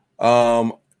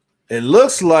 It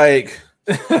looks like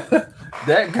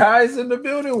that guy's in the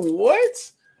building.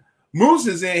 What? Moose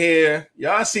is in here.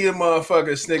 Y'all see the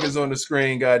motherfucking Snickers on the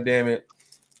screen. God damn it.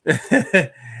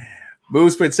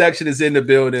 Moose Protection is in the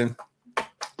building.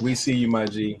 We see you, my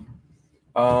G.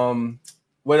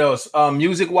 What else?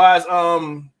 Music wise,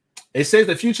 it says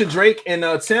the future Drake and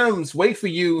Tim's Wait For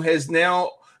You has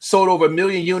now sold over 1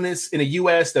 million units in the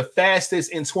US, the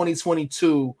fastest in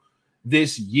 2022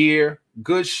 this year.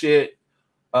 Good shit.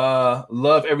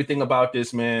 Love everything about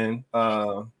this, man.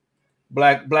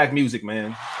 Black music,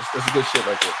 man. That's good shit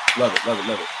right there. Love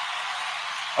it.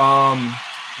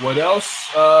 What else?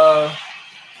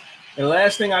 And the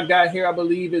last thing I got here, I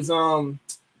believe, is I'm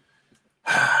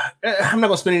not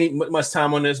gonna spend much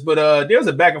time on this, but there was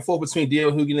a back and forth between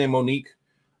D.L. Hughley and Monique.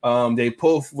 They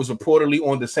both was reportedly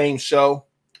on the same show,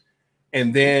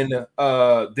 and then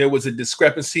there was a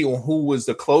discrepancy on who was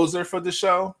the closer for the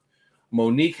show.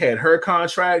 Monique had her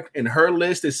contract and her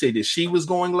list that said that she was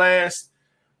going last.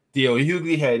 D.L.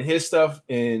 Hughley had his stuff,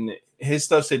 and his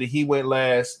stuff said that he went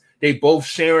last. They both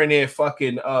sharing their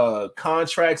fucking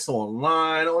contracts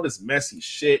online, all this messy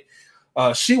shit.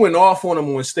 She went off on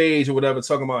him on stage or whatever,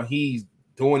 talking about he's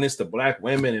doing this to black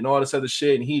women and all this other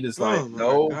shit, and he just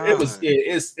no,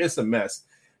 it's a mess.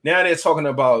 Now they're talking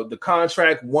about the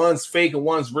contract, one's fake and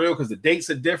one's real because the dates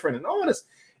are different and all this.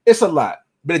 It's a lot,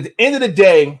 but at the end of the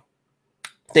day,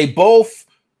 they both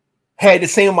had the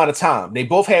same amount of time. They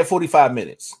both had 45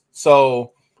 minutes.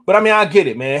 So, but I mean, I get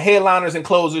it, man. Headliners and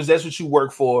closers, that's what you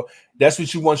work for. That's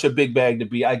what you want your big bag to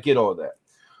be. I get all that.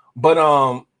 But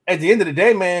at the end of the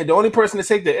day, man, the only person to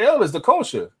take the L is the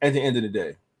culture at the end of the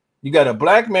day. You got a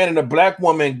black man and a black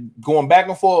woman going back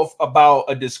and forth about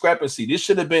a discrepancy. This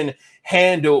should have been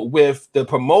handled with the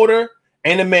promoter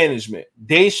and the management.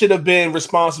 They should have been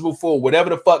responsible for whatever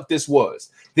the fuck this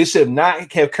was. This should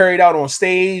not have carried out on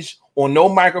stage, on no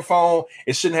microphone.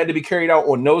 It shouldn't have to be carried out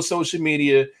on no social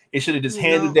media. It should have just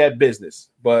handled that business.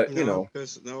 But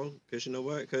because you know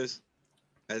what? Because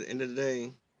at the end of the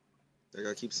day, like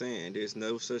I keep saying, there's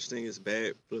no such thing as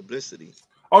bad publicity.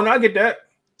 Oh no, I get that.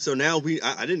 So now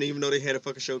I didn't even know they had a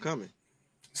fucking show coming.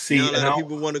 See, now a lot of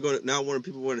people want to go. Now, when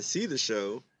people want to see the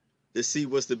show, to see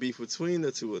what's the beef between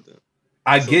the two of them.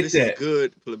 I get that. Is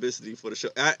good publicity for the show.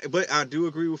 But I do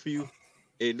agree with you.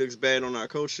 It looks bad on our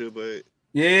culture, but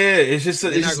Yeah, it's just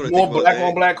They're it's not just gonna more think about black that.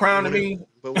 on black crime to When it- me.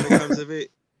 But when it comes to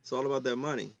it, it's all about that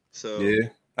money. So Yeah,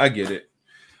 I get it.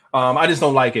 I just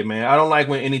don't like it, man. I don't like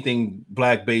when anything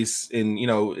black based, and you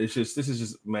know, it's just this is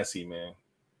just messy, man.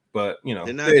 But you know,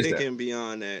 they're not there's thinking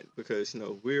beyond that because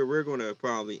we're gonna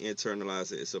probably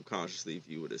internalize it subconsciously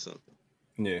view it as something.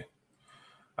 that. Yeah,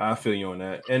 I feel you on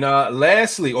that. And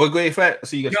lastly, go ahead, Fat.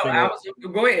 So you got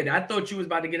Go ahead. I thought you was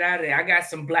about to get out of there. I got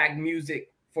some black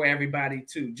music for everybody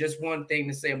too. Just one thing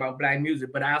to say about black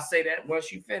music, but I'll say that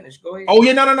once you finish. Go ahead. Oh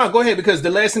yeah, no. Go ahead because the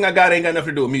last thing I got ain't got nothing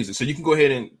to do with music. So you can go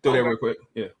ahead and throw that real quick.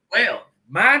 Yeah. Well,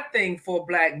 my thing for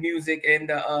black music in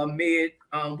the mid,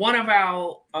 one of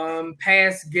our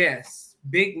past guests,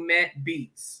 Big Matt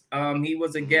Beats. He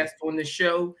was a guest on the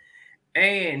show,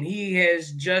 and he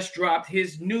has just dropped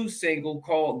his new single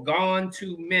called "Gone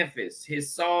to Memphis."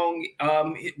 His song,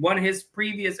 one of his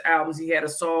previous albums, he had a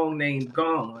song named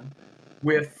 "Gone"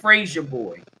 with Frasier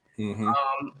Boy. Mm-hmm.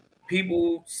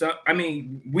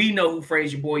 We know who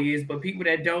Frasier Boy is, but people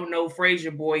that don't know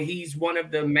Frasier Boy, he's one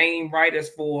of the main writers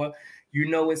for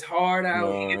It's Hard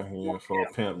Out Here for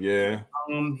a Pimp, yeah.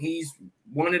 He's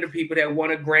one of the people that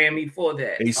won a Grammy for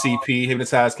that. ACP,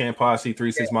 Hypnotized Camp Posse,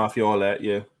 3 6 Mafia, all that,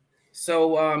 yeah.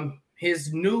 So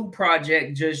his new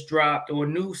project just dropped, or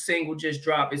new single just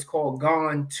dropped. It's called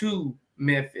 "Gone to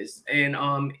Memphis," and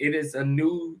it is a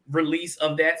new release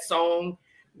of that song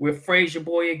with Frasier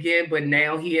Boy again, but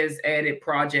now he has added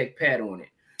Project Pat on it.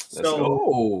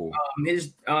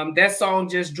 His that song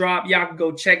just dropped. Y'all can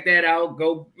go check that out.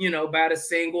 Go, buy the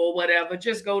single or whatever.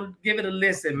 Just go give it a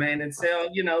listen, man, and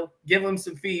give him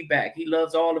some feedback. He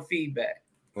loves all the feedback.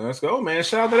 Let's go, man.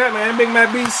 Shout out to that, man. Big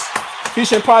Matt Beats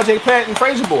featuring Project Pat and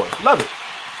Frasier Boy. Love it.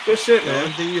 Good shit, man.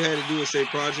 One thing you had to do was say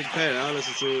Project Pat. I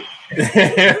listen to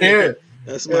it. Yeah.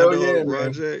 That's my dog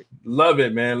project. Man. Love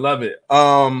it, man. Love it.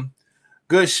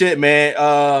 Good shit, man.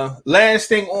 Last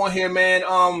thing on here, man.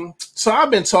 So I've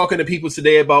been talking to people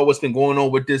today about what's been going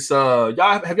on with this. Y'all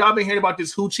been hearing about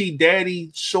this Hoochie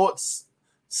Daddy shorts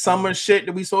summer shit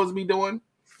that we supposed to be doing?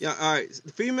 Yeah, all right.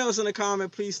 The females in the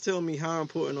comment, please tell me how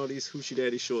important are these Hoochie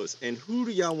Daddy shorts, and who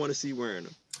do y'all want to see wearing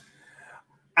them?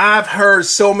 I've heard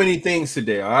so many things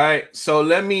today. All right, so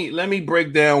let me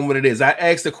break down what it is. I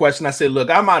asked the question. I said,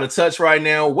 "Look, I'm out of touch right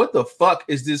now. What the fuck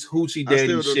is this Hoochie Daddy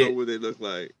shit?" I still don't know what they look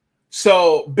like.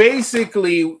 So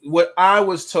basically, what I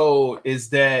was told is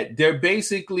that they're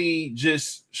basically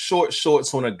just short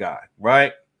shorts on a guy,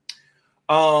 right?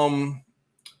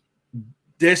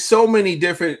 There's so many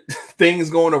different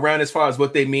things going around as far as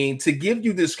what they mean. To give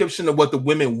you the description of what the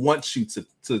women want you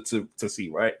to see,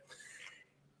 right?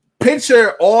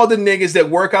 Picture all the niggas that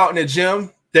work out in the gym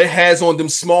that has on them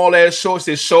small ass shorts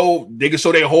that they can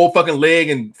show their whole fucking leg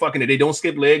and fucking they don't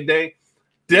skip leg day.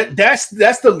 That's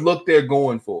the look they're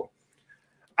going for.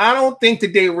 I don't think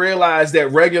that they realize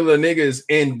that regular niggas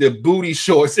in the booty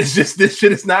shorts is just this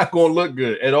shit is not going to look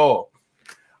good at all.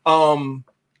 I'm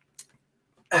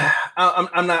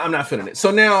not feeling it.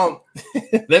 So now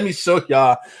let me show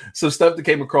y'all some stuff that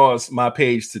came across my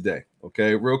page today.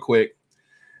 Okay, real quick.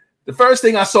 The first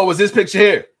thing I saw was this picture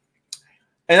here.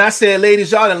 And I said,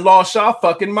 ladies, y'all done lost y'all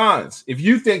fucking minds if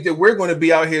you think that we're going to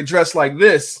be out here dressed like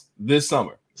this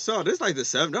summer. So this like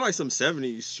they're like some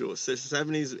 70s shorts,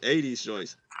 70s, 80s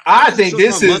joints. I think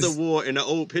this is mother wore in the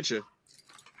old picture.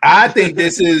 I think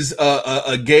this is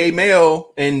a gay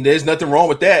male, and there's nothing wrong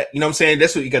with that. You know what I'm saying?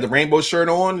 That's what you got the rainbow shirt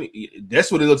on.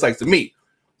 That's what it looks like to me.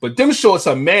 But them shorts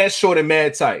are mad short and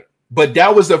mad tight. But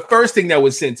that was the first thing that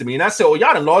was sent to me. And I said, oh,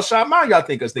 y'all done lost y'all mind. Y'all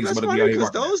think us niggas about to be out here.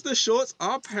 Because those the shorts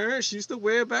our parents used to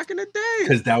wear back in the day.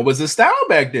 Because that was the style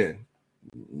back then.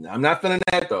 I'm not feeling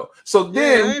that though. So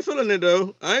then I ain't feeling it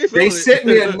though. They sent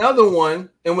me another one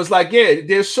and was like, yeah,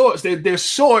 they're shorts. They're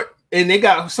short, and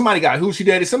somebody got Hoochie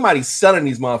Daddy. Somebody's selling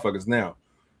these motherfuckers now.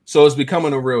 So it's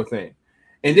becoming a real thing.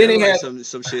 And then they had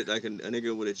some shit like a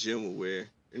nigga with a gym will wear.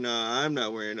 No, I'm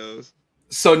not wearing those.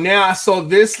 So now I saw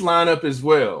this lineup as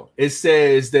well. It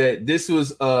says that this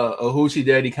was a Hoochie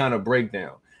Daddy kind of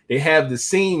breakdown. They have the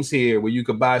seams here where you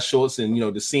could buy shorts, and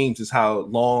the seams is how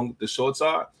long the shorts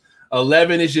are.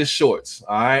 11 is just shorts.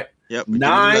 All right. Yep.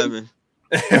 9,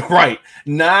 right.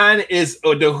 9 is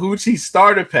the Hoochie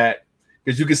starter pack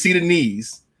because you can see the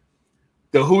knees.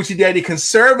 The Hoochie Daddy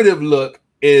conservative look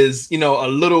is a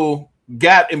little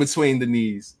gap in between the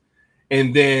knees,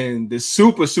 and then the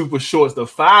super shorts, the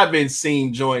 5-inch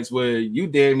seam joints where you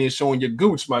damn near showing your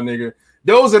gooch, my nigga.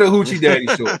 Those are the Hoochie Daddy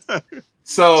shorts.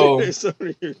 So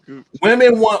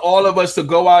women want all of us to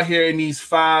go out here in these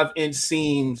 5-inch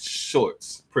seam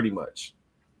shorts, pretty much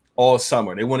all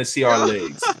summer. They want to see our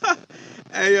legs.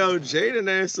 Hey yo, Jaden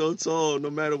ain't so tall. No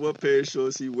matter what pair of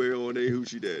shorts he wear on a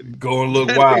Hoochie Daddy, gonna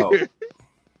look wild.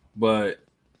 But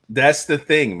that's the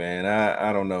thing, man.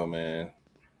 I don't know, man.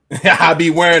 I be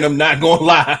wearing them, not gonna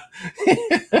lie. He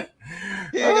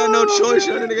ain't got no choice.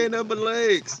 Your nigga ain't nothing but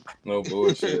legs. No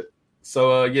bullshit.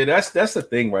 So yeah, that's the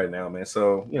thing right now, man.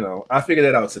 So I figured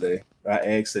that out today. I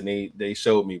asked and they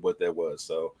showed me what that was.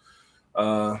 So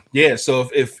yeah, so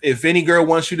if any girl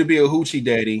wants you to be a hoochie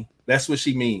daddy, that's what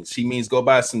she means. She means go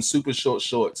buy some super short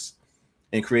shorts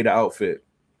and create an outfit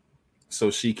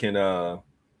so she can I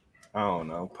don't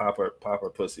know, pop her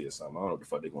pussy or something. I don't know what the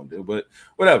fuck they're gonna do, but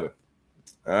whatever.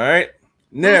 All right.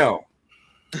 Now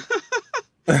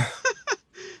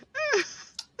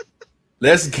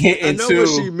let's get into. I know what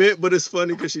she meant, but it's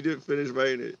funny because she didn't finish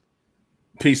writing it.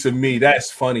 Piece of me.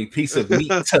 That's funny. Piece of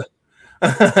meat.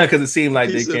 Because it seemed like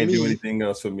they can't do anything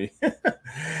else for me.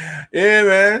 Yeah,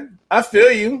 man. I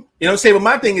feel you. You know what I'm saying? But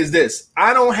my thing is this.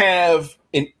 I don't have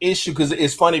an issue because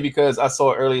it's funny because I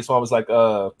saw it earlier. So I was like,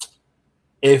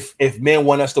 if men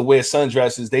want us to wear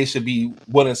sundresses, they should be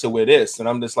willing to wear this. And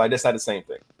I'm just like, that's not the same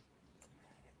thing.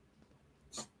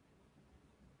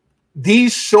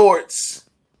 These shorts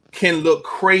can look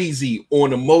crazy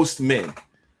on the most men.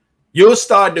 You'll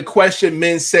start to question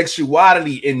men's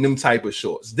sexuality in them type of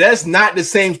shorts. That's not the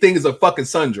same thing as a fucking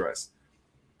sundress.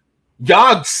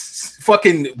 Y'all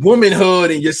fucking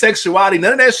womanhood and your sexuality,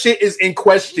 none of that shit is in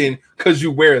question because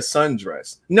you wear a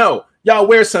sundress. No, y'all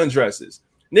wear sundresses.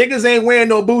 Niggas ain't wearing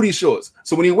no booty shorts.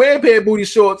 So when you wear a pair of booty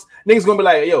shorts, niggas gonna be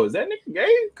like, yo, is that nigga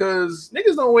gay? Because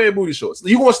niggas don't wear booty shorts.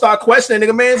 You gonna start questioning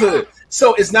nigga manhood.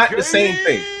 So it's not the same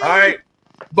thing. All right.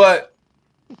 But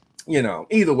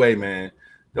either way, man,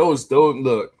 those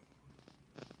look.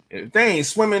 If they ain't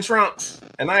swimming trunks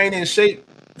and I ain't in shape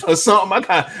or something,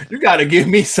 you gotta give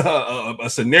me a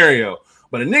scenario.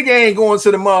 But a nigga ain't going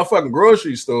to the motherfucking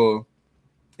grocery store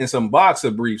in some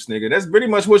boxer briefs, nigga. That's pretty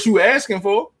much what you asking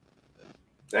for.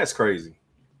 That's crazy.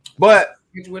 But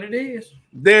it's what it is.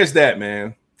 There's that,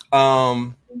 man.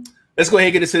 Let's go ahead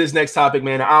and get into this next topic,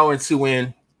 man. An hour and two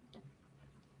in.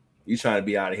 You trying to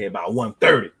be out of here by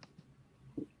 1:30.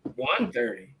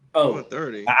 1:30. Oh,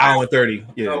 1:30. An hour and 30.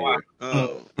 Yeah.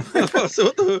 Oh. So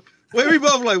what the, wait, we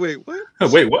both like, wait,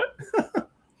 what? Wait, what?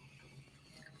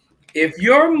 If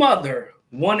your mother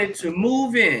wanted to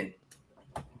move in,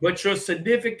 but your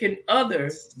significant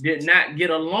other did not get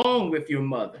along with your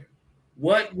mother,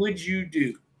 what would you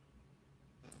do?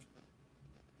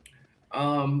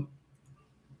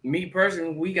 Me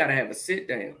personally, we gotta have a sit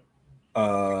down.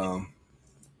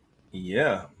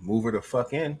 Yeah, move her the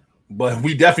fuck in. But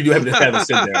we definitely do have to have a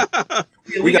sit down.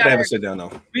 Yeah, we gotta have a sit down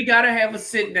though. We gotta have a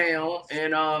sit down,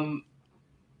 and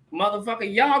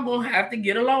motherfucker, y'all gonna have to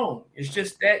get along. It's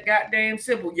just that goddamn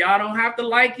simple. Y'all don't have to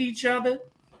like each other,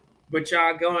 but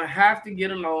y'all gonna have to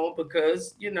get along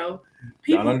because people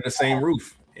y'all under the same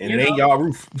roof, and it ain't y'all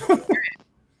roof.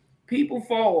 People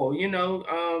fall,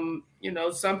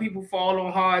 some people fall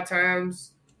on hard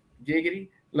times, giggity,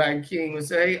 like King would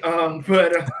say.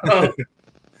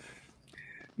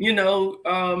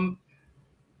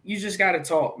 You just got to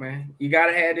talk, man. You got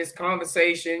to have this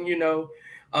conversation,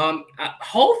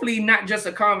 hopefully not just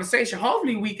a conversation.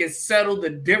 Hopefully we can settle the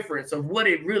difference of what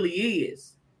it really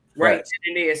is right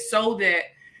in there so that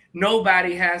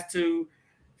nobody has to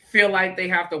feel like they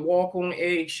have to walk on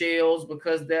eggshells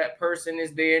because that person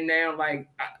is there now. Like,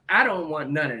 I don't want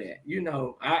none of that.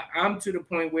 I'm to the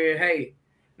point where, hey,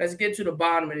 let's get to the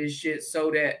bottom of this shit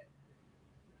so that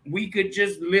we could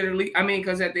just literally,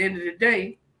 because at the end of the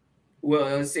day,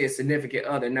 well, let's say a significant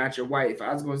other, not your wife.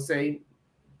 I was going to say,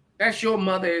 that's your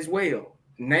mother as well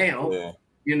now,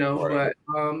 right.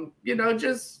 But,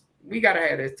 just, we got to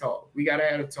have this talk. We got to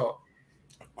have a talk.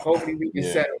 Hopefully we can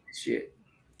settle this shit.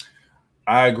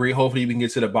 I agree. Hopefully we can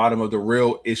get to the bottom of the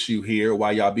real issue here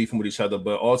while y'all beefing with each other.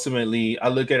 But ultimately, I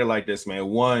look at it like this, man.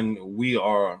 One, we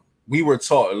were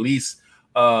taught, at least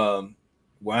how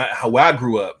I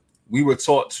grew up, we were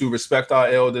taught to respect our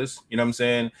elders. You know what I'm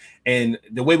saying? And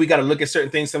the way we got to look at certain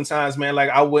things sometimes, man, like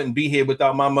I wouldn't be here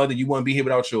without my mother. You wouldn't be here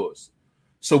without yours.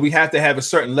 So we have to have a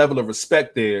certain level of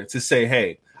respect there to say,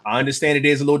 hey, I understand that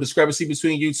there's a little discrepancy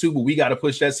between you two, but we got to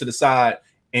push that to the side.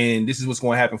 And this is what's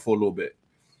going to happen for a little bit.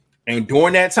 And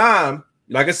during that time,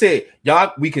 like I said,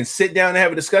 y'all, we can sit down and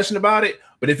have a discussion about it.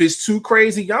 But if it's too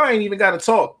crazy, y'all ain't even got to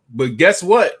talk. But guess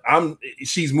what?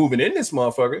 She's moving in this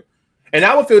motherfucker. And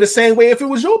I would feel the same way if it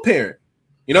was your parent.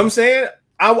 You know what I'm saying?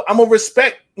 I'm going to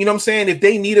respect, you know what I'm saying? If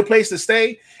they need a place to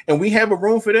stay and we have a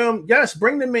room for them, yes,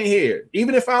 bring them in here.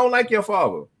 Even if I don't like your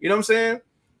father. You know what I'm saying?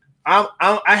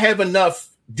 I have enough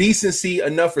decency,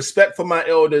 enough respect for my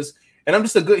elders. And I'm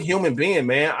just a good human being,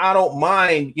 man. I don't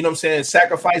mind, you know what I'm saying,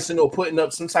 sacrificing or putting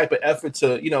up some type of effort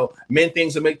to, mend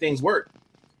things and make things work.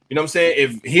 You know what I'm saying?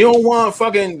 If he don't want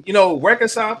fucking,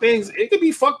 reconcile things, it could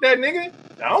be fuck that nigga.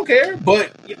 I don't care.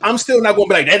 But I'm still not gonna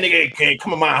be like, that nigga can't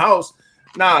come in my house.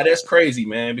 Nah, that's crazy,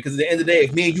 man. Because at the end of the day,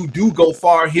 if me and you do go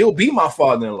far, he'll be my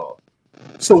father-in-law.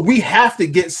 So we have to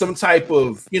get some type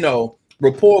of,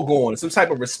 rapport going, some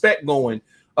type of respect going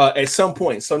at some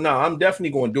point. So nah, I'm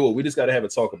definitely gonna do it. We just gotta have a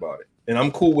talk about it. And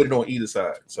I'm cool with it on either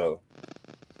side. So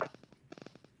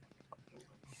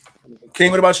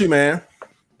King, what about you, man?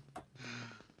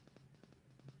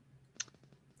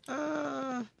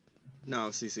 No,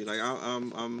 CC, like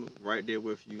I'm right there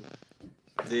with you.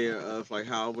 There of like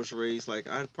how I was raised. Like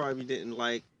I probably didn't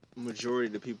like majority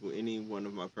of the people any one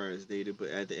of my parents dated, but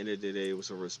at the end of the day, it was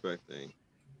a respect thing.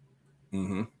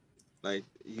 Mm-hmm. Like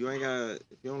you ain't gotta,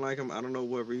 if you don't like them, I don't know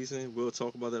what reason. We'll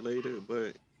talk about that later,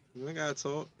 but you ain't gotta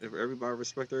talk. If everybody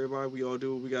respect everybody, we all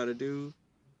do what we gotta do,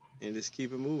 and just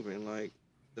keep it moving. Like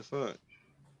the fuck,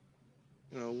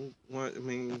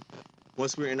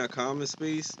 once we're in a common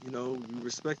space, you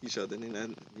respect each other, and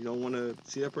then you don't want to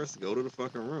see that person, go to the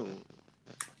fucking room.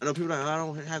 I know people are like, I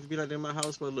don't have to be like that in my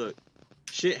house, but look,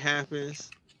 shit happens.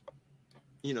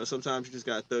 Sometimes you just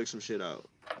gotta thug some shit out.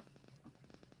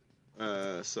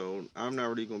 So I'm not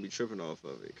really gonna be tripping off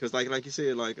of it, cause like you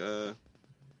said, like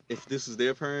if this was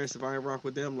their parents, if I ain't rock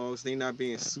with them, long as they not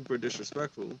being super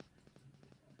disrespectful,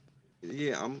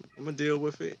 yeah, I'm gonna deal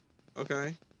with it.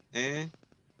 Okay, and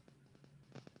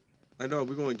I know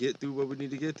we're gonna get through what we need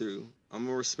to get through. I'm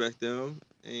gonna respect them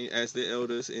and as their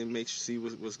elders and see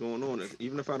what's going on,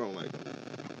 even if I don't like them.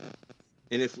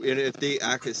 And if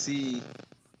I could see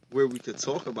where we could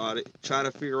talk about it, try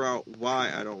to figure out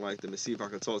why I don't like them and see if I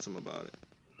can talk to them about it.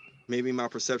 Maybe my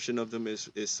perception of them is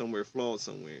somewhere flawed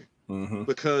somewhere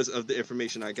because of the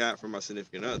information I got from my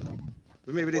significant other.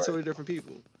 But maybe they're totally different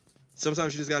people.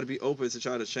 Sometimes you just got to be open to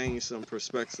try to change some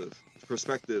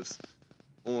perspectives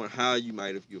on how you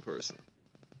might view a person.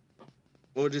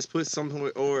 Or just put something,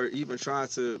 or even try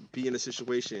to be in a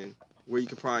situation where you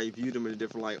could probably view them in a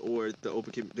different light, or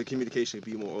the communication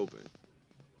could be more open.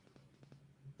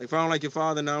 Like if I don't like your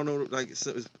father, and I don't know, like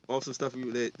off some stuff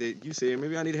that you said,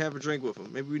 maybe I need to have a drink with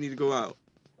him. Maybe we need to go out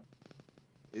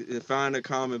and find a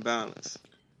common balance.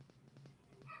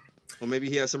 Or maybe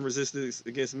he has some resistance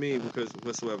against me because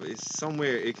whatsoever. It's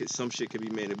somewhere some shit could be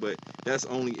made, but that's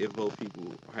only if both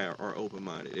people are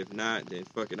open-minded. If not, then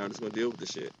fuck it, I'm just gonna deal with the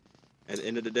shit. At the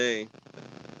end of the day,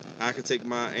 I can take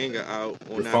my anger out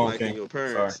on not liking your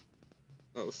parents.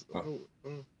 Sorry.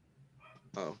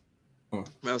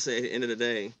 I'll say at the end of the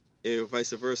day, if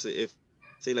vice versa, if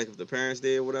the parents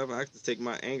did or whatever, I could take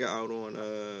my anger out on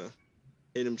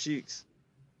in them cheeks.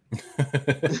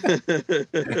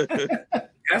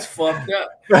 That's fucked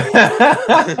up.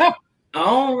 I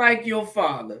don't like your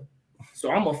father, so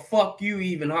I'm gonna fuck you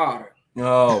even harder.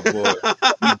 Oh boy,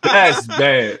 that's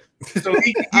bad. So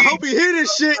I hope he hear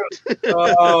this shit.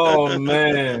 Oh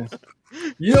man,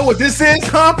 you know what this is,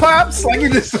 huh, Pops? Like you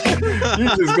just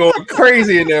going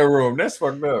crazy in that room. That's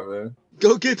fucked up, man.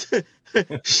 Go get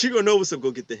she gonna know what's up.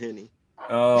 Go get the Henny.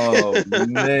 Oh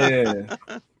man.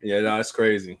 Yeah, no, that's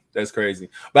crazy. That's crazy.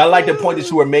 But I like the point that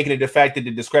you were making, the fact that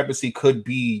the discrepancy could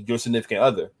be your significant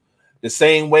other. The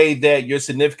same way that your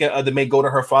significant other may go to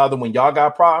her father when y'all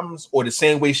got problems, or the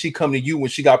same way she come to you when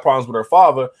she got problems with her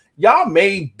father, y'all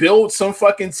may build some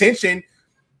fucking tension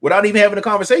without even having a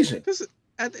conversation. Because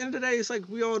at the end of the day, it's like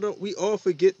we all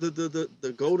forget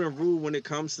the golden rule when it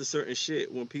comes to certain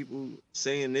shit. When people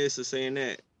saying this or saying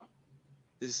that,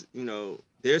 is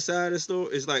their side of the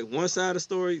story is like one side of the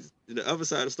story, the other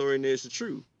side of the story, and there's the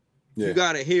truth. Yeah. You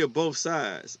gotta hear both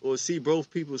sides or see both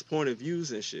people's point of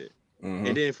views and shit. Mm-hmm.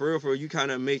 And then for real, you kind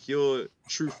of make your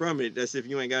truth from it. That's if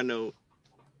you ain't got no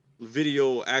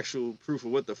video, actual proof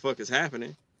of what the fuck is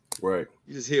happening. Right.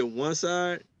 You just hear one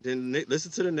side, then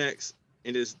listen to the next,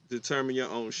 and just determine your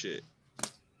own shit.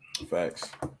 Facts.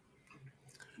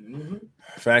 Mm-hmm.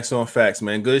 Facts on facts,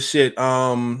 man. Good shit.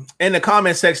 In the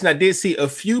comment section, I did see a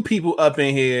few people up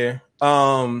in here.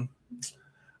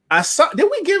 I saw.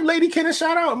 Did we give Lady Ken a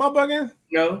shout out? Am I bugging?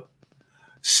 No.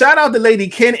 Shout out to Lady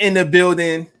Ken in the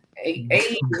building. Hey,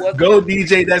 go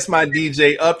DJ, that's my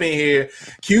DJ up in here.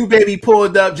 Q baby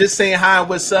pulled up, just saying hi,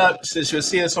 what's up? Since you'll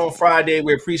see us on Friday,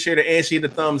 we appreciate it. And she hit the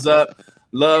thumbs up.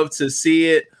 Love to see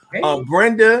it. Hey.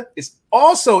 Brenda is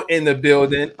also in the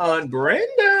building. Aunt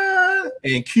Brenda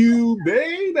and Q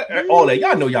baby, all that.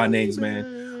 Y'all know y'all names,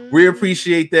 man. We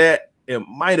appreciate that. It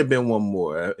might have been one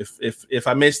more. If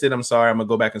I missed it, I'm sorry. I'm gonna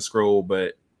go back and scroll.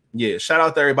 But yeah, shout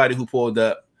out to everybody who pulled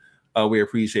up. We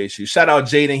appreciate you. Shout out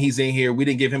Jaden. He's in here. We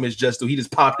didn't give him his just due. He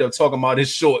just popped up talking about his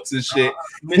shorts and shit.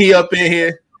 He up in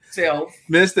here.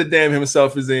 Mr. Damn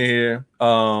himself is in here.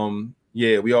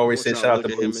 Yeah, we always say Y'all shout out look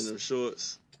to at him in Bruce. them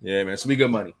shorts. Yeah, man. So we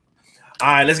good money. All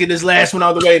right, let's get this last one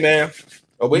out of the way, man.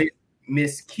 Oh, wait.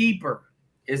 Miss Keeper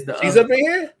is the She's other. up in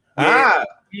here? Yeah,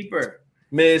 Keeper.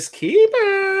 Miss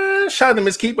Keeper. Shout out to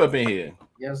Miss Keeper up in here.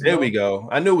 Yes, There we go.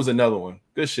 I knew it was another one.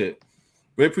 Good shit.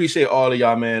 We appreciate all of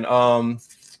y'all, man.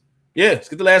 Yeah, let's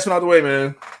get the last one out of the way,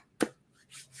 man.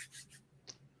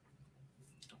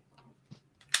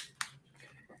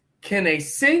 Can a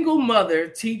single mother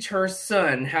teach her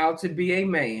son how to be a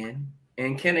man?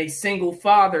 And can a single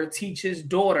father teach his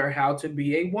daughter how to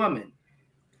be a woman?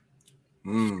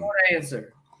 Short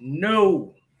answer,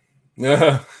 no.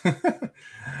 Yeah.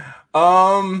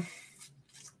 I'm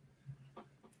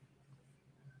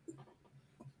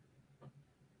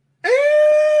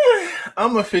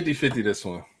a 50-50 this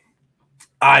one.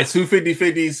 All right, 2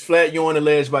 50-50s. Flat, you on the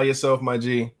ledge by yourself, my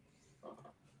G.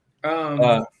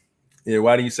 Yeah,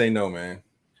 why do you say no, man?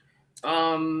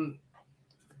 I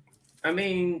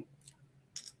mean,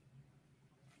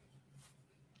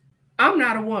 I'm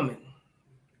not a woman.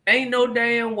 Ain't no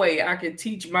damn way I can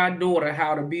teach my daughter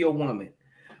how to be a woman.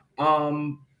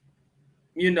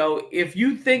 You know, if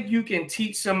you think you can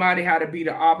teach somebody how to be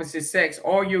the opposite sex,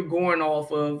 all you're going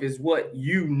off of is what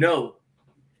you know.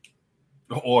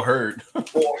 Or heard.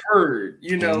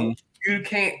 You know, you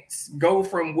can't go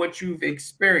from what you've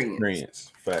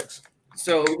experienced. Facts.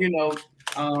 So, it's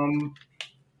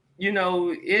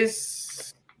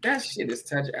that shit is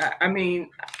touching. I mean,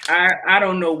 I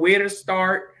don't know where to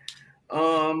start.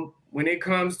 When it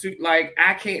comes to, like,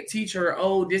 I can't teach her,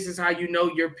 oh, this is how you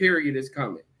know your period is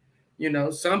coming. You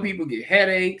know, some people get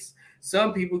headaches,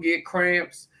 some people get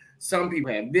cramps, some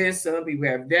people have this, some people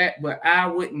have that, but I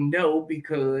wouldn't know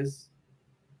because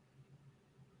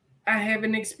I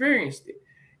haven't experienced it.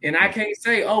 And I can't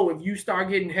say, oh, if you start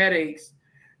getting headaches,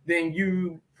 then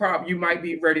you might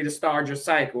be ready to start your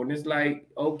cycle. And it's like,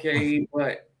 okay,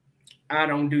 but I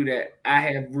don't do that. I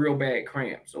have real bad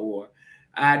cramps, or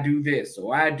I do this,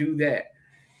 or I do that.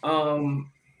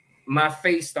 My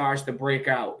face starts to break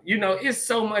out. You know, it's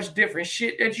so much different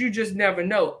shit that you just never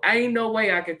know. I ain't no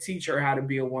way I could teach her how to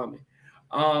be a woman.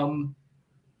 I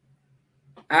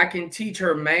can teach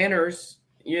her manners,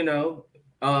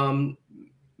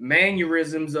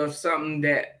 mannerisms of something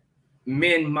that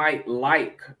men might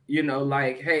like,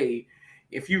 like, hey,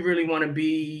 if you really want to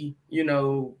be,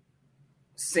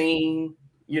 seen,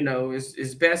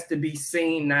 it's best to be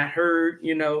seen, not heard,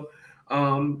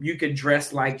 you could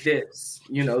dress like this,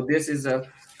 this is a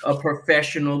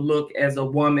professional look as a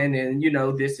woman, and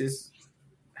this is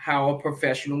how a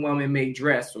professional woman may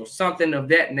dress, or something of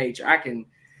that nature. I can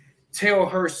tell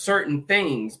her certain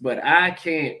things, but I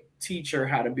can't teach her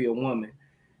how to be a woman.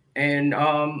 And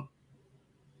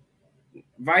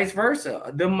vice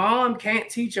versa, the mom can't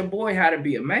teach a boy how to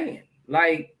be a man.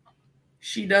 Like,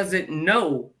 she doesn't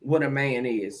know what a man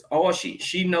is. All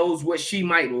she knows what she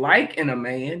might like in a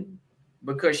man,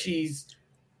 because she's,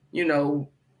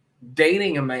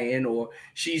 dating a man, or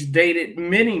she's dated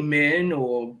many men,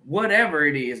 or whatever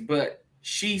it is. But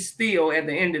she still, at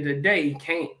the end of the day,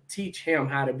 can't teach him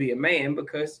how to be a man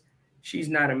because she's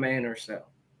not a man herself.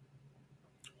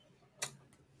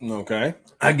 Okay,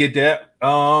 I get that.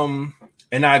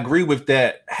 And I agree with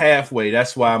that halfway.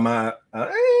 That's why my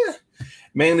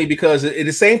mainly because it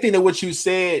the same thing that what you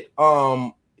said.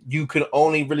 You can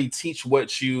only really teach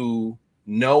what you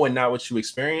know and not what you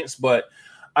experience. But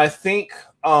I think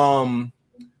a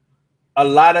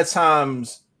lot of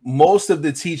times most of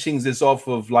the teachings is off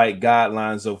of like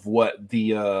guidelines of what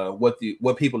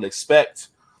people expect,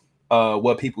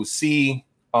 what people see,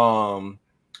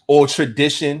 or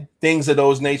tradition, things of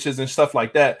those natures and stuff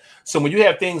like that. So when you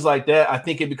have things like that, I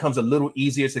think it becomes a little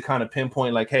easier to kind of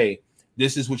pinpoint, like, hey,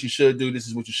 this is what you should do, this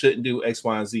is what you shouldn't do, X,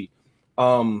 Y, and Z.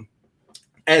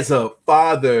 As a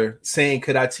father saying,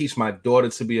 could I teach my daughter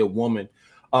to be a woman?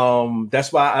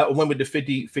 That's why I went with the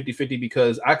 50-50,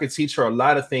 because I could teach her a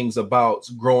lot of things about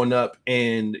growing up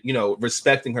and,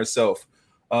 respecting herself,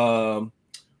 how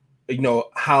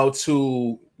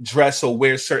to dress or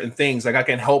wear certain things. Like, I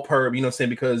can help her,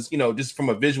 because, just from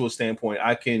a visual standpoint,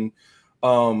 I can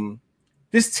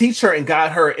just teach her and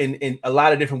guide her in a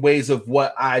lot of different ways of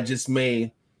what I just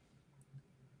made.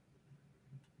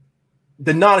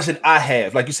 The knowledge that I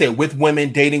have, like you said, with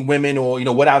women, dating women, or,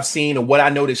 what I've seen or what I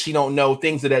know that she don't know,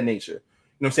 things of that nature. You know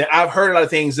what I'm saying? I've heard a lot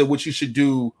of things of what you should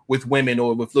do with women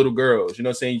or with little girls. You know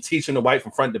what I'm saying? You teach them the white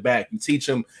from front to back. You teach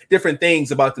them different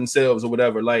things about themselves or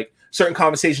whatever, like certain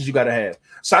conversations you got to have.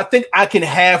 So I think I can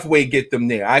halfway get them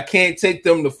there. I can't take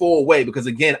them the full way because,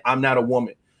 again, I'm not a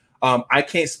woman. I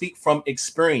can't speak from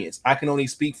experience. I can only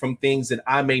speak from things that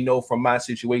I may know from my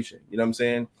situation. You know what I'm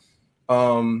saying?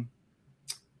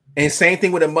 And same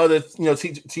thing with a mother,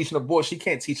 teaching a boy. She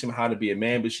can't teach him how to be a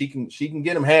man, but she can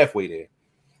get him halfway there.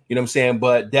 You know what I'm saying?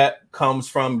 But that comes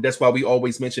from, that's why we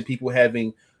always mention people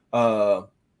having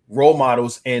role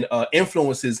models and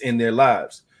influences in their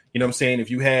lives. You know what I'm saying? If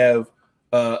you have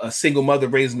a single mother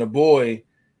raising a boy,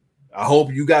 I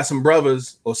hope you got some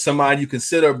brothers or somebody you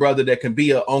consider a brother that can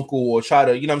be an uncle or try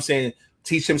to, you know what I'm saying,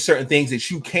 teach him certain things that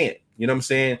you can't, you know what I'm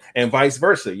saying? And vice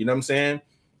versa, you know what I'm saying?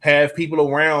 Have people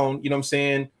around, you know what I'm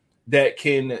saying, that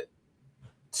can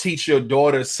teach your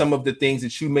daughter some of the things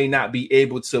that you may not be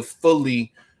able to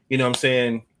fully, you know what I'm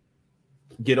saying,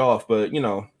 get off. But,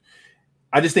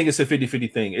 I just think it's a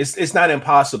 50-50 thing. It's not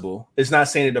impossible. It's not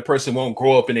saying that the person won't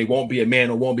grow up and they won't be a man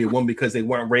or won't be a woman because they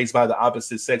weren't raised by the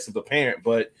opposite sex of the parent.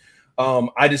 But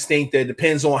I just think that it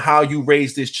depends on how you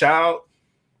raise this child.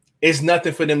 It's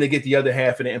nothing for them to get the other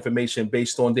half of the information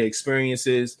based on their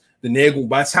experiences. By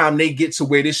the time they get to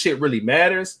where this shit really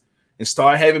matters and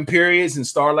start having periods and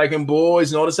start liking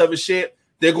boys and all this other shit,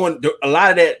 a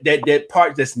lot of that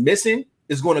part that's missing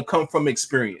is going to come from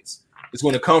experience. It's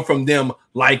going to come from them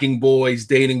liking boys,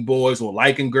 dating boys, or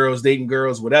liking girls, dating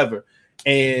girls, whatever.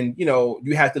 And,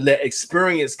 you have to let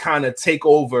experience kind of take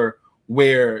over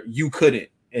where you couldn't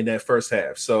in that first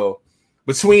half. So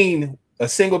between a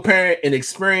single parent and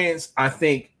experience, I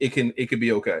think it could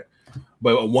be okay.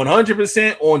 But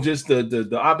 100% on just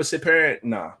the opposite parent,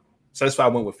 nah. So that's why I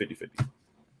went with 50-50.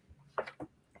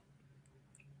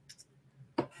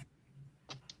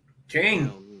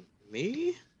 King.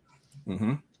 Me?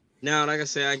 Mm-hmm. Now, like I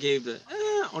said, I gave the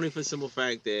only for the simple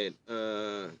fact that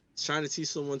trying to teach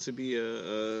someone to be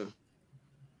what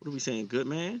are we saying, good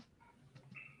man?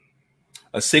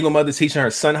 A single mother teaching her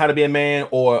son how to be a man,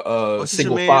 or a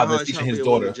single father teaching his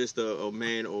daughter. Woman, just a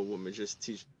man or a woman, just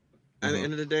teach. At the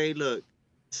end of the day, look,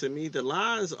 to me, the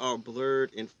lines are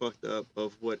blurred and fucked up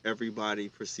of what everybody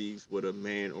perceives what a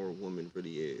man or a woman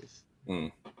really is.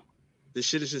 This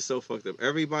shit is just so fucked up.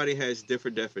 Everybody has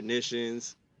different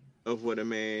definitions of what a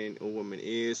man or woman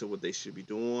is, or what they should be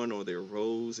doing, or their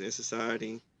roles in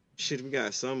society. Shit, we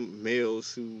got some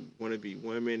males who want to be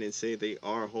women and say they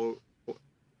are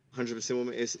 100%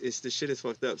 woman. It's the shit is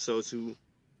fucked up. So to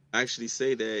actually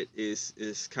say that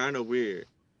is kind of weird,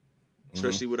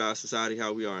 especially with our society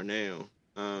how we are now.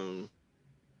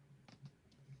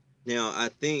 Now I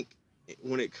think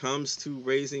when it comes to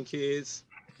raising kids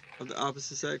of the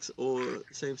opposite sex or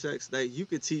same sex, that you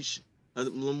could teach a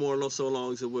little more so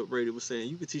long as what Brady was saying.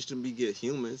 You could teach them to be good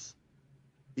humans,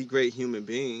 be great human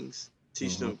beings,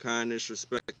 teach them kindness,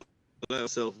 respect,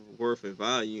 self-worth, and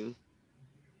value,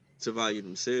 to value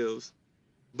themselves.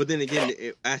 But then again,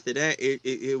 after that,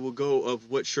 it will go of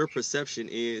what your perception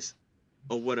is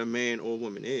of what a man or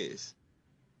woman is.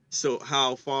 So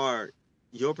how far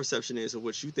your perception is of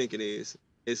what you think it is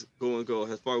going to go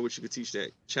as far as what you could teach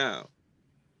that child.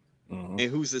 And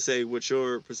who's to say what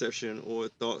your perception or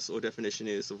thoughts or definition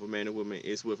is of a man and woman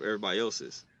is with everybody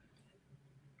else's?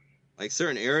 Like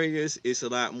certain areas, it's a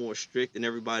lot more strict and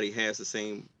everybody has the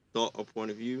same thought or point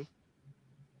of view.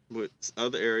 But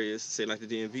other areas, say like the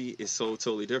DMV, is so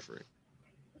totally different.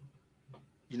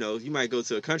 You might go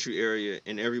to a country area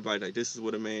and everybody like, this is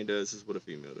what a man does, this is what a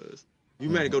female does. You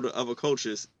might go to other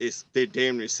cultures, they're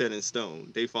damn near set in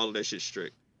stone. They follow that shit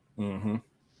strict.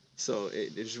 So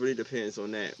it just really depends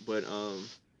on that. But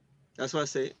that's why I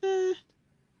say,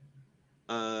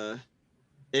 and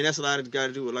that's a lot of got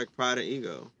to do with like pride and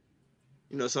ego.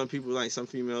 Some people, like some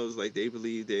females, like they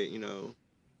believe that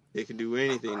they can do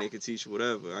anything, they can teach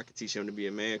whatever. I can teach them to be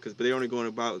a man, but they're only going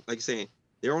about, like you're saying,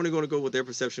 they're only going to go with their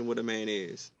perception of what a man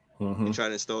is and try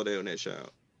to install that on that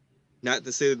child. Not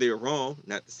to say that they're wrong,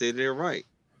 not to say that they're right,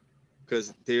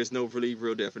 because there's no really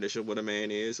real definition of what a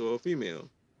man is or a female.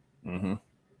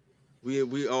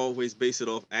 We always base it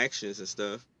off actions and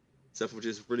stuff, except for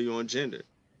just really on gender.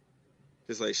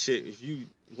 It's like shit.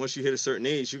 Once you hit a certain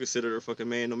age, you consider a fucking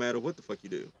man no matter what the fuck you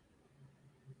do.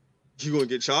 You're gonna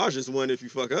get charged as one if you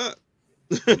fuck up.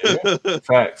 Yeah,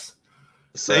 facts.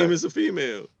 Same as a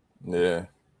female. Yeah.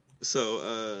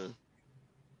 So,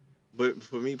 but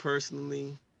for me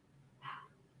personally,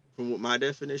 from what my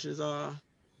definitions are,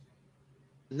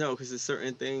 no, because there's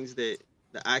certain things that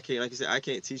I can't, like you said, I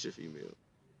can't teach a female.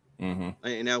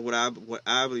 And that's what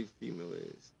I believe female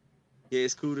is. Yeah,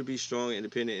 it's cool to be strong,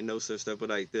 independent, and know such stuff, but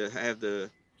like to have the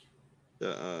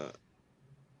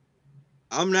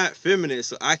I'm not feminine,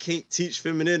 so I can't teach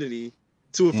femininity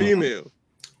to a female.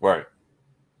 Right.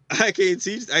 I can't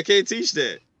teach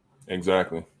that.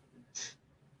 Exactly.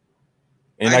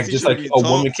 And like just like a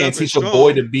woman can't teach a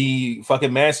boy to be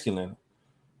fucking masculine.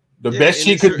 The best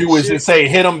she could do is just say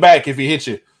hit him back if he hit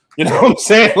you. You know what I'm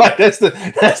saying? Like that's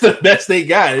the best they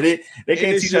got. They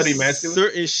can't teach how to be masculine.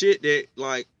 Certain shit that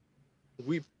like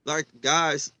we like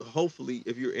guys. Hopefully,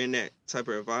 if you're in that type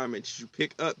of environment, you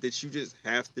pick up that you just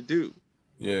have to do.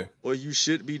 Yeah. Or you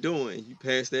should be doing. You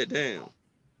pass that down.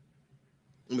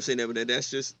 I'm gonna say that, but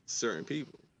that's just certain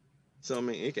people. So I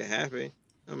mean, it can happen.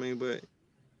 I mean, but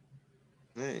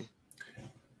man.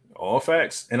 All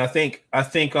facts. And I think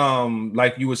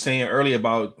like you were saying earlier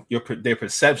about their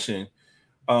perception,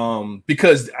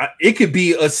 because it could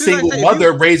be a single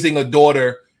mother raising a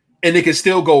daughter and it could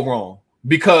still go wrong.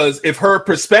 Because if her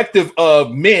perspective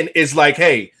of men is like,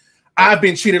 hey, I've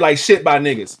been treated like shit by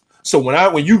niggas. So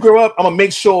when you grow up, I'm gonna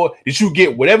make sure that you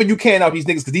get whatever you can out of these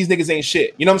niggas because these niggas ain't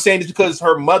shit. You know what I'm saying? Just because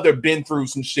her mother been through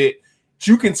some shit,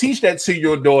 you can teach that to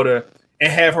your daughter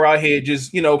and have her out here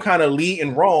just, you know, kind of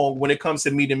leading wrong when it comes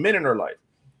to meeting men in her life.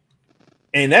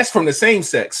 And that's from the same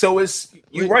sex. So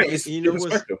you're right. It's your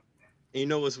perspective. You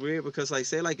know what's weird? Because like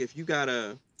say like if you got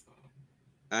a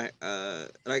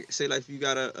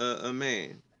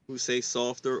man who say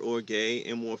softer or gay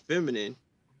and more feminine,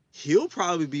 he'll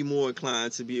probably be more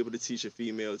inclined to be able to teach a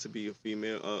female to be a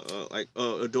female, like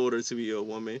a daughter to be a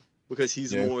woman, because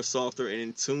he's more softer and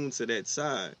in tune to that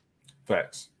side.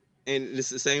 Facts. And it's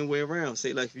the same way around.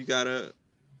 Say like if you got a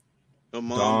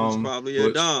mom who's probably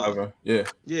a dom. Yeah.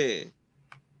 Yeah.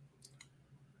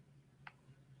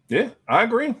 Yeah, I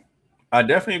agree. I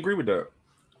definitely agree with that.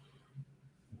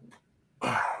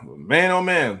 Man, oh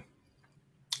man.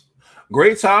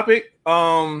 Great topic.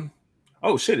 Oh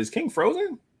shit, is King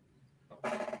frozen?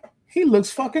 He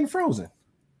looks fucking frozen.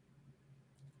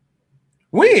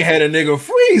 We ain't had a nigga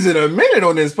freeze in a minute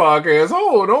on this podcast.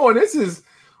 Hold on. Wait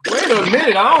a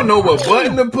minute. I don't know what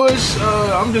button to push.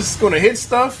 I'm just gonna hit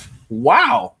stuff.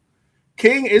 Wow.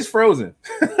 King is frozen.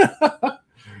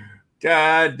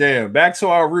 God damn. Back to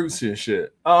our roots and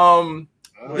shit.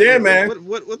 Yeah, man.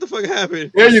 What the fuck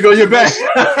happened? There you go. You're back.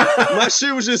 My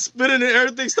shit was just spinning and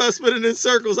everything started spinning in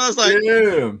circles. I was like,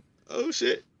 oh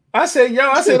shit. I said,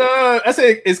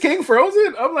 is King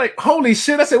frozen? I'm like, holy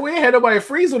shit. I said, we ain't had nobody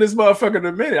freeze on this motherfucker in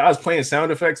a minute. I was playing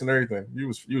sound effects and everything. You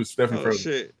was definitely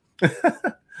frozen. Shit.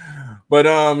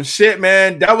 But shit,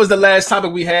 man, that was the last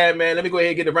topic we had, man. Let me go ahead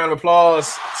and get a round of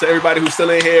applause to everybody who's still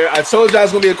in here. I told y'all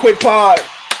it's gonna be a quick pod.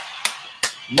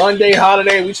 Monday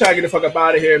holiday. We try to get the fuck up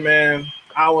out of here, man.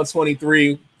 Hour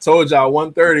 23. Told y'all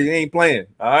 1:30. They ain't playing.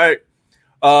 All right.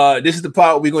 This is the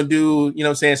part we're gonna do, you know what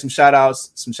I'm saying, some shout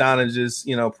outs, some challenges,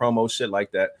 you know, promo shit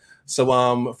like that.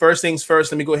 So first things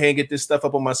first, let me go ahead and get this stuff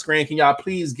up on my screen. Can y'all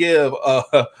please give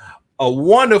a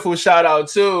wonderful shout out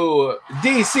to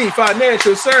DC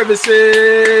Financial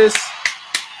Services.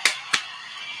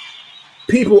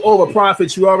 People over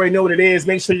profits. You already know what it is.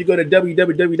 Make sure you go to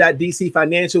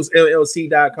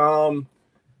www.dcfinancialsllc.com.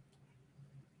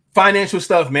 Financial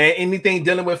stuff, man. Anything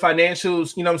dealing with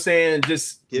financials, you know what I'm saying?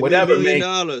 Just give whatever, $1 man.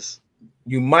 million.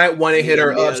 You might want to hit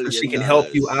her up so she can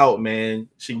help you out, man.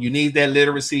 You need that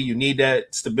literacy. You need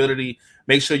that stability.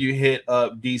 Make sure you hit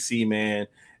up DC, man,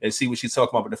 and see what she's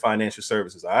talking about with the financial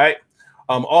services. All right.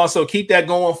 Also, keep that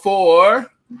going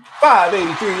for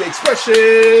 583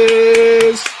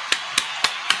 Expressions.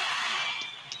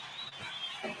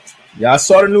 Y'all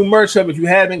saw the new merch up. If you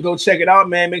haven't, go check it out,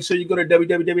 man. Make sure you go to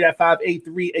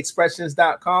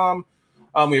www.583expressions.com.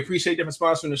 We appreciate them for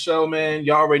sponsoring the show, man.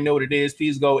 Y'all already know what it is.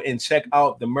 Please go and check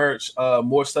out the merch.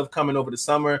 More stuff coming over the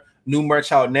summer. New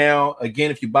merch out now.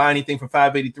 Again, if you buy anything from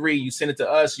 583, you send it to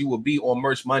us. You will be on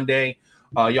Merch Monday.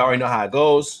 Y'all already know how it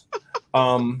goes.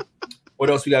 What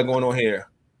else we got going on here?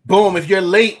 Boom. If you're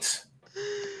late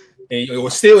and you're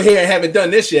still here and haven't done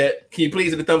this yet, can you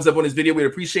please hit the thumbs up on this video? We'd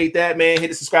appreciate that, man. Hit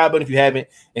the subscribe button if you haven't,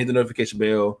 and hit the notification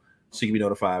bell so you can be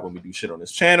notified when we do shit on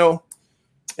this channel.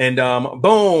 And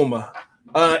boom.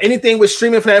 Anything with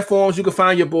streaming platforms, you can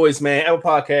find your boys, man. Apple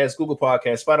Podcasts, Google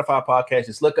Podcasts, Spotify Podcasts.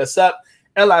 Just look us up.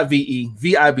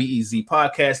 LIVEVIBEZ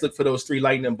Podcast. Look for those 3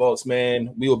 lightning bolts,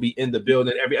 man. We will be in the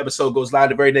building. Every episode goes live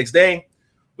the very next day,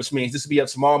 which means this will be up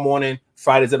tomorrow morning.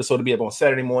 Friday's episode will be up on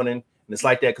Saturday morning. And it's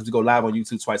like that because we go live on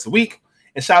YouTube twice a week.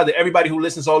 And shout out to everybody who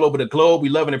listens all over the globe. We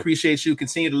love and appreciate you.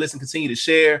 Continue to listen, continue to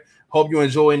share. Hope you're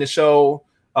enjoying the show.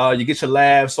 You get your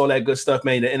laughs, all that good stuff,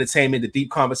 man. The entertainment, the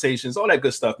deep conversations, all that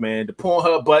good stuff, man. The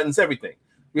Pornhub buttons, everything.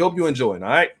 We hope you're enjoying, all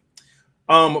right?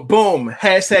 Boom.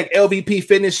 Hashtag LVP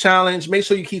Fitness Challenge. Make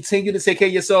sure you continue to take care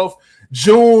of yourself.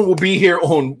 June will be here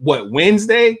on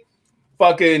Wednesday?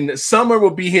 Fucking summer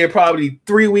will be here probably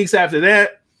 3 weeks after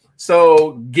that.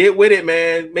 So get with it,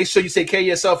 man. Make sure you take care of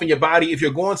yourself and your body. If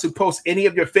you're going to post any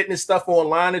of your fitness stuff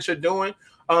online that you're doing,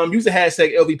 use the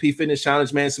hashtag LVP Fitness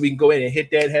Challenge, man, so we can go in and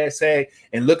hit that hashtag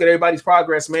and look at everybody's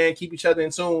progress, man. Keep each other in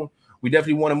tune We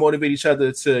definitely want to motivate each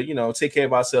other to, you know, take care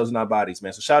of ourselves and our bodies,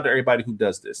 man. So shout out to everybody who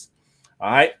does this. All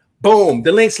right. Boom.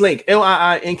 The link's link,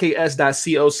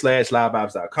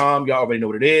 liinks.co/livevibes.com. Y'all already know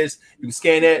what it is. You can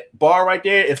scan that bar right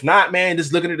there. If not, man,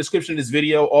 just look in the description of this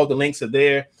video. All the links are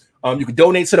there. You can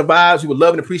donate to the vibes. We would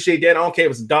love and appreciate that. I don't care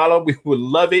if it's $1. We would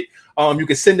love it. You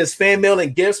can send us fan mail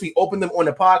and gifts. We open them on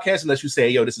the podcast unless you say,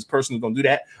 yo, this is personal. Don't do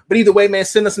that. But either way, man,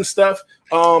 send us some stuff.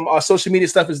 Our social media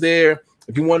stuff is there.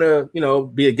 If you want to, you know,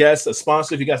 be a guest, a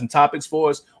sponsor, if you got some topics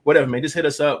for us, whatever, man, just hit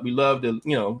us up. We love to,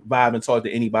 you know, vibe and talk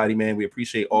to anybody, man. We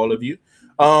appreciate all of you.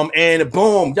 And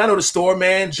boom, y'all know the store,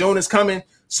 man. June is coming.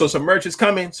 So some merch is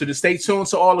coming. So just stay tuned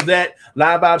to all of that.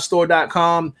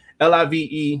 LiveVibesStore.com,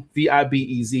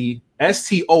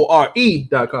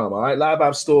 LiveVibesStore.com. All right, Live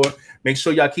Vibe Store. Make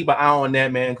sure y'all keep an eye on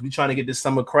that, man, because we're trying to get this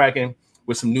summer cracking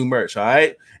with some new merch. All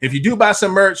right. If you do buy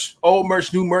some merch, old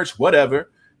merch, new merch, whatever,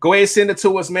 go ahead and send it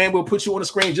to us, man. We'll put you on the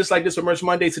screen just like this for Merch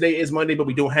Monday. Today is Monday, but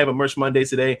we don't have a Merch Monday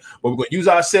today. But we're going to use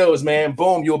ourselves, man.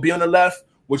 Boom. You'll be on the left.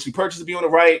 What you purchase will be on the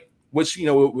right. Which, you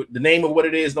know, the name of what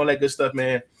it is and all that good stuff,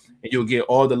 man. And you'll get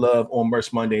all the love on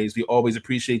Merch Mondays. We always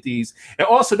appreciate these. And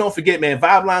also, don't forget, man,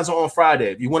 Vibe Lines are on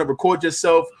Friday. If you want to record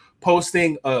yourself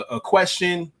posting a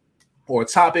question or a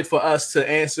topic for us to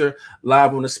answer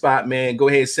live on the spot, man, go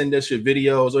ahead and send us your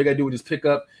videos. All you got to do is just pick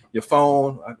up your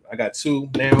phone. I got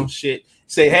 2 now. Shit.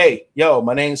 Say, hey, yo,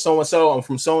 my name's so-and-so. I'm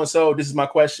from so-and-so. This is my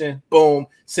question. Boom.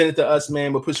 Send it to us,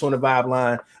 man. We'll put you on the Vibe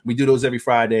Line. We do those every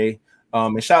Friday.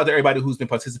 And shout out to everybody who's been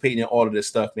participating in all of this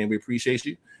stuff, man. We appreciate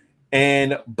you.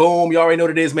 And boom, you already know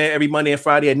what it is, man. Every Monday and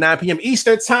Friday at 9 p.m.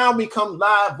 Eastern time, we come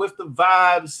live with the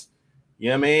vibes. You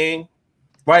know what I mean?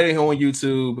 Right in here on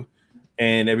YouTube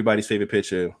and everybody's favorite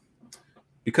picture.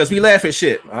 Because we laugh at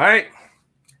shit, all right?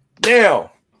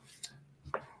 Now,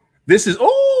 this is,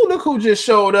 oh, look who just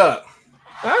showed up.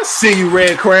 I see you,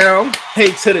 Red Crown.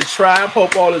 Hey to the tribe.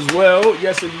 Hope all is well.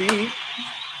 Yes, indeed.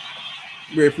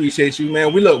 We appreciate you,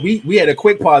 man. We had a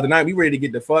quick pause tonight. We ready to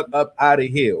get the fuck up out of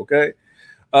here, okay?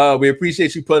 We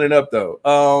appreciate you putting it up, though.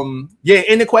 Yeah,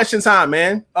 in the question time,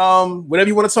 man. Whatever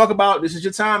you want to talk about, this is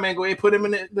your time, man. Go ahead and put them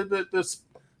in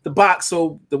the box,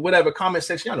 so the whatever comment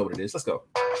section. Y'all know what it is. Let's go.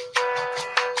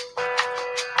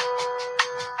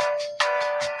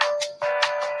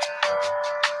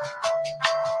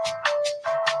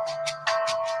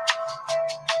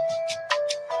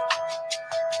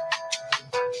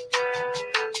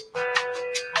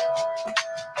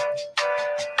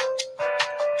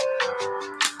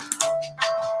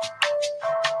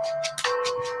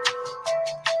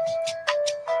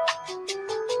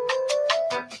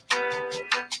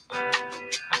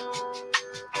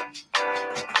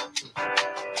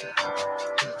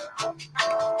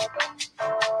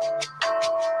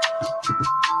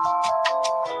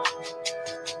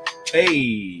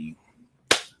 Hey,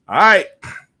 all right,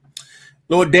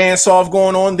 little dance off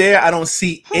going on there. I don't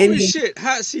see Holy shit,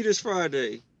 hot seat is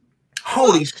Friday.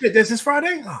 Holy shit, this is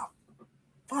Friday. Oh,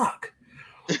 fuck!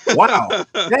 Wow,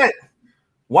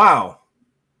 wow.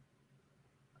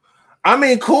 I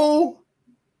mean, cool,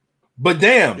 but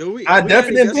damn, yo, I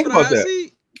definitely didn't think about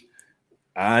that.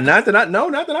 Not that I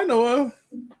know of.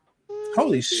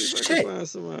 Holy shit!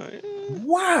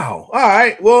 Wow. All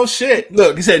right. Well, shit.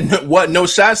 Look, he said, what? No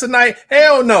shots tonight?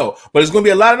 Hell no. But it's going to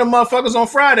be a lot of them motherfuckers on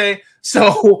Friday.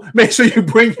 So make sure you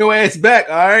bring your ass back.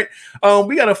 All right.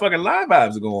 We got a fucking live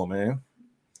vibes going, man.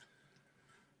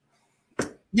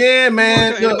 Yeah,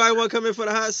 man. Okay, anybody want to come in for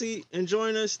the hot seat and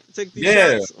join us? Take these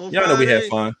shots on y'all Friday? Know we had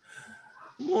fun.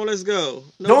 Come on, let's go.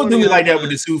 Don't do me like that with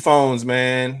the 2 phones,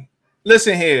 man.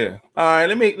 Listen here. All right.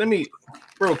 Let me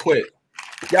real quick.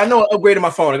 Y'all know I upgraded my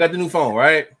phone. I got the new phone,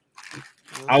 right?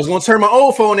 I was gonna turn my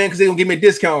old phone in because they're gonna give me a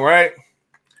discount, right?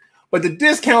 But the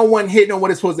discount wasn't hitting on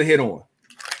what it's supposed to hit on.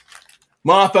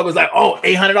 Motherfucker was like, oh,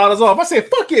 $800 off. I said,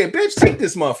 fuck yeah, bitch, take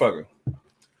this motherfucker.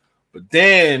 But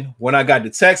then when I got the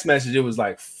text message, it was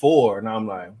like 4, and I'm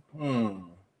like,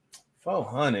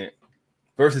 400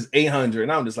 versus 800,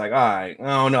 and I'm just like, all right, I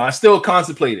don't know. I still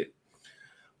contemplated.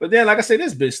 But then, like I said,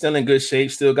 this bitch still in good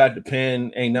shape, still got the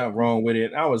pen, ain't nothing wrong with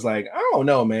it. I was like, I don't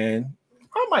know, man.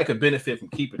 I might could benefit from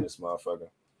keeping this motherfucker.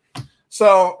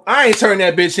 So I ain't turned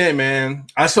that bitch in, man.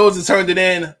 I supposed to turn it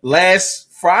in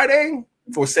last Friday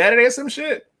for Saturday or some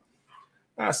shit.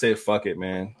 I said, fuck it,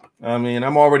 man. I mean,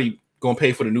 I'm already gonna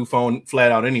pay for the new phone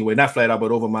flat out anyway. Not flat out,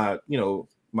 but over my,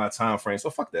 my time frame. So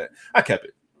fuck that. I kept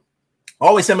it. I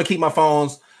always said I'm gonna keep my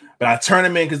phones, but I turn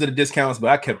them in because of the discounts, but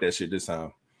I kept that shit this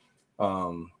time.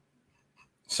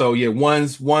 So yeah,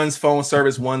 one's phone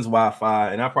service, one's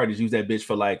Wi-Fi, and I probably just use that bitch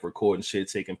for like recording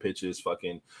shit, taking pictures,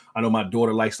 fucking. I know my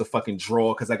daughter likes to fucking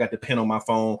draw because I got the pen on my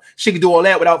phone. She can do all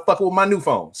that without fucking with my new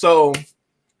phone. So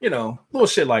You know, little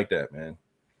shit like that, man.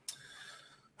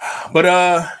 But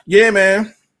yeah,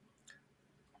 man.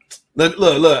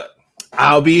 Look.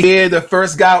 I'll be here, the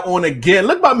first guy on again.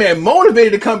 Look, my man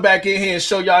motivated to come back in here and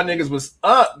show y'all niggas what's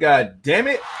up. God damn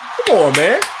it. Come on,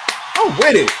 man. I'm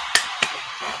with it.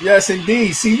 Yes,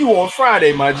 indeed. See you on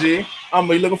Friday, my G. I'm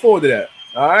really looking forward to that.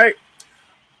 All right.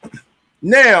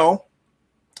 Now,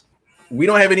 we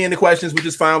don't have any other questions, which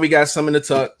is fine. We got some in the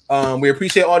tuck. We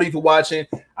appreciate all of you for watching.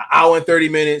 An hour and 30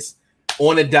 minutes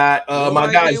on the dot. My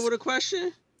guys. With a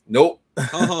question? Nope.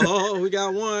 Oh, we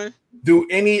got one. Do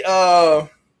any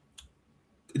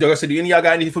do any of y'all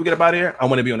got anything before we get up out of here? I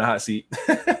want to be on the hot seat.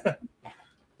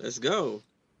 Let's go.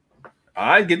 All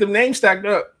right, get them names stacked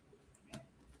up.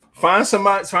 Find some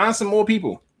more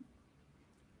people.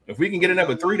 If we can get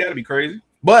another 3, that'd be crazy.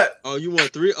 But you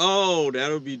want 3? Oh,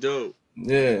 that'll be dope.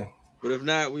 Yeah. But if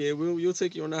not, we'll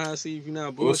take you on the hot seat if you're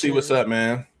not. We'll see what's up,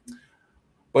 man.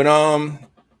 But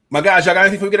my guys, y'all got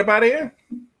anything before we get up out of here?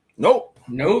 Nope.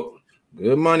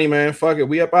 Good money, man. Fuck it.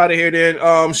 We up out of here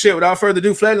then. Shit, without further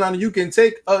ado, Flatliner, you can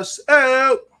take us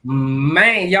out.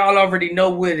 Man, y'all already know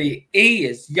what it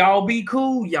is. Y'all be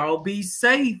cool. Y'all be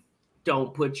safe.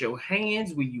 Don't put your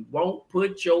hands where you won't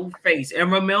put your face.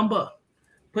 And remember,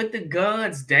 put the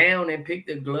guns down and pick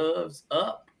the gloves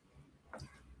up.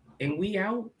 And we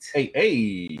out.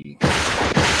 Hey.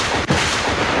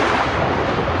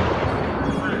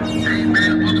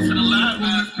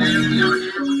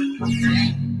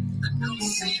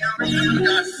 I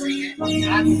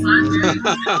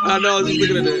know, I was just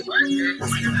looking at that.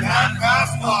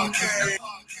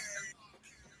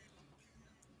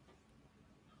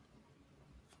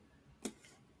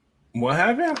 What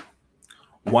happened?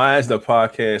 Why is the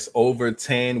podcast over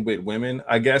 10 with women?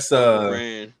 I guess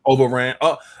overran.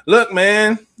 Oh, look,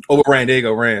 man. Overran. There you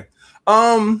go, ran.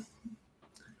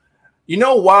 You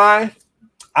know why?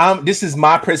 This is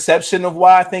my perception of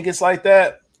why I think it's like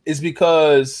that. Is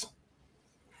because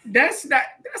that's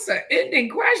an ending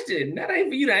question. That ain't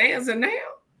for you to answer now.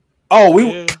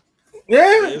 Oh,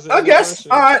 I guess.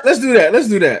 All right, let's do that.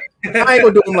 I ain't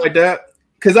gonna do him like that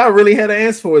because I really had an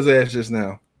answer for his ass just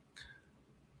now.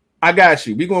 I got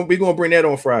you. We gonna bring that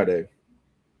on Friday.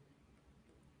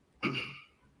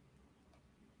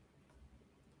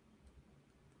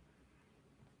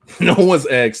 No one's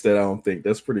asked that. I don't think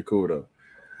that's pretty cool though.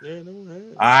 Yeah,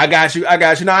 no, I got you. No,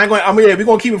 we're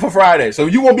gonna keep it for Friday. So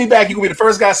you won't be back. You gonna be the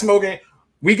first guy smoking.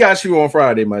 We got you on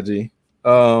Friday, my G.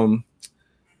 All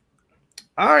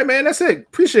right, man. That's it.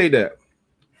 Appreciate that.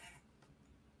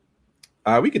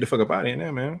 All right, we get the fuck up out of here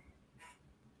now, man.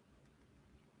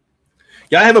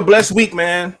 Y'all have a blessed week,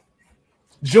 man.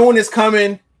 June is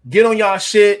coming. Get on y'all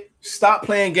shit. Stop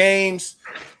playing games.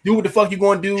 Do what the fuck you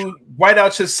gonna do. Write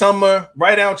out your summer.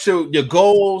 Write out your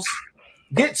goals.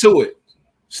 Get to it.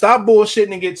 Stop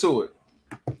bullshitting and get to it.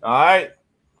 All right.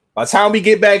 By the time we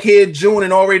get back here, June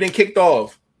and already done kicked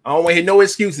off. I don't want to hear no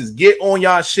excuses. Get on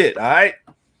y'all shit. All right.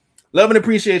 Love and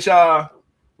appreciate y'all.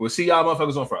 We'll see y'all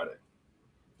motherfuckers on Friday.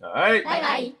 All right.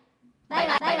 Bye.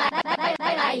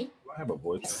 I have a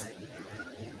voice.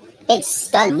 It's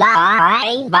the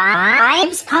Live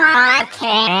Vibes Podcast.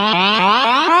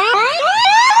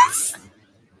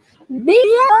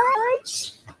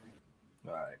 Bitch.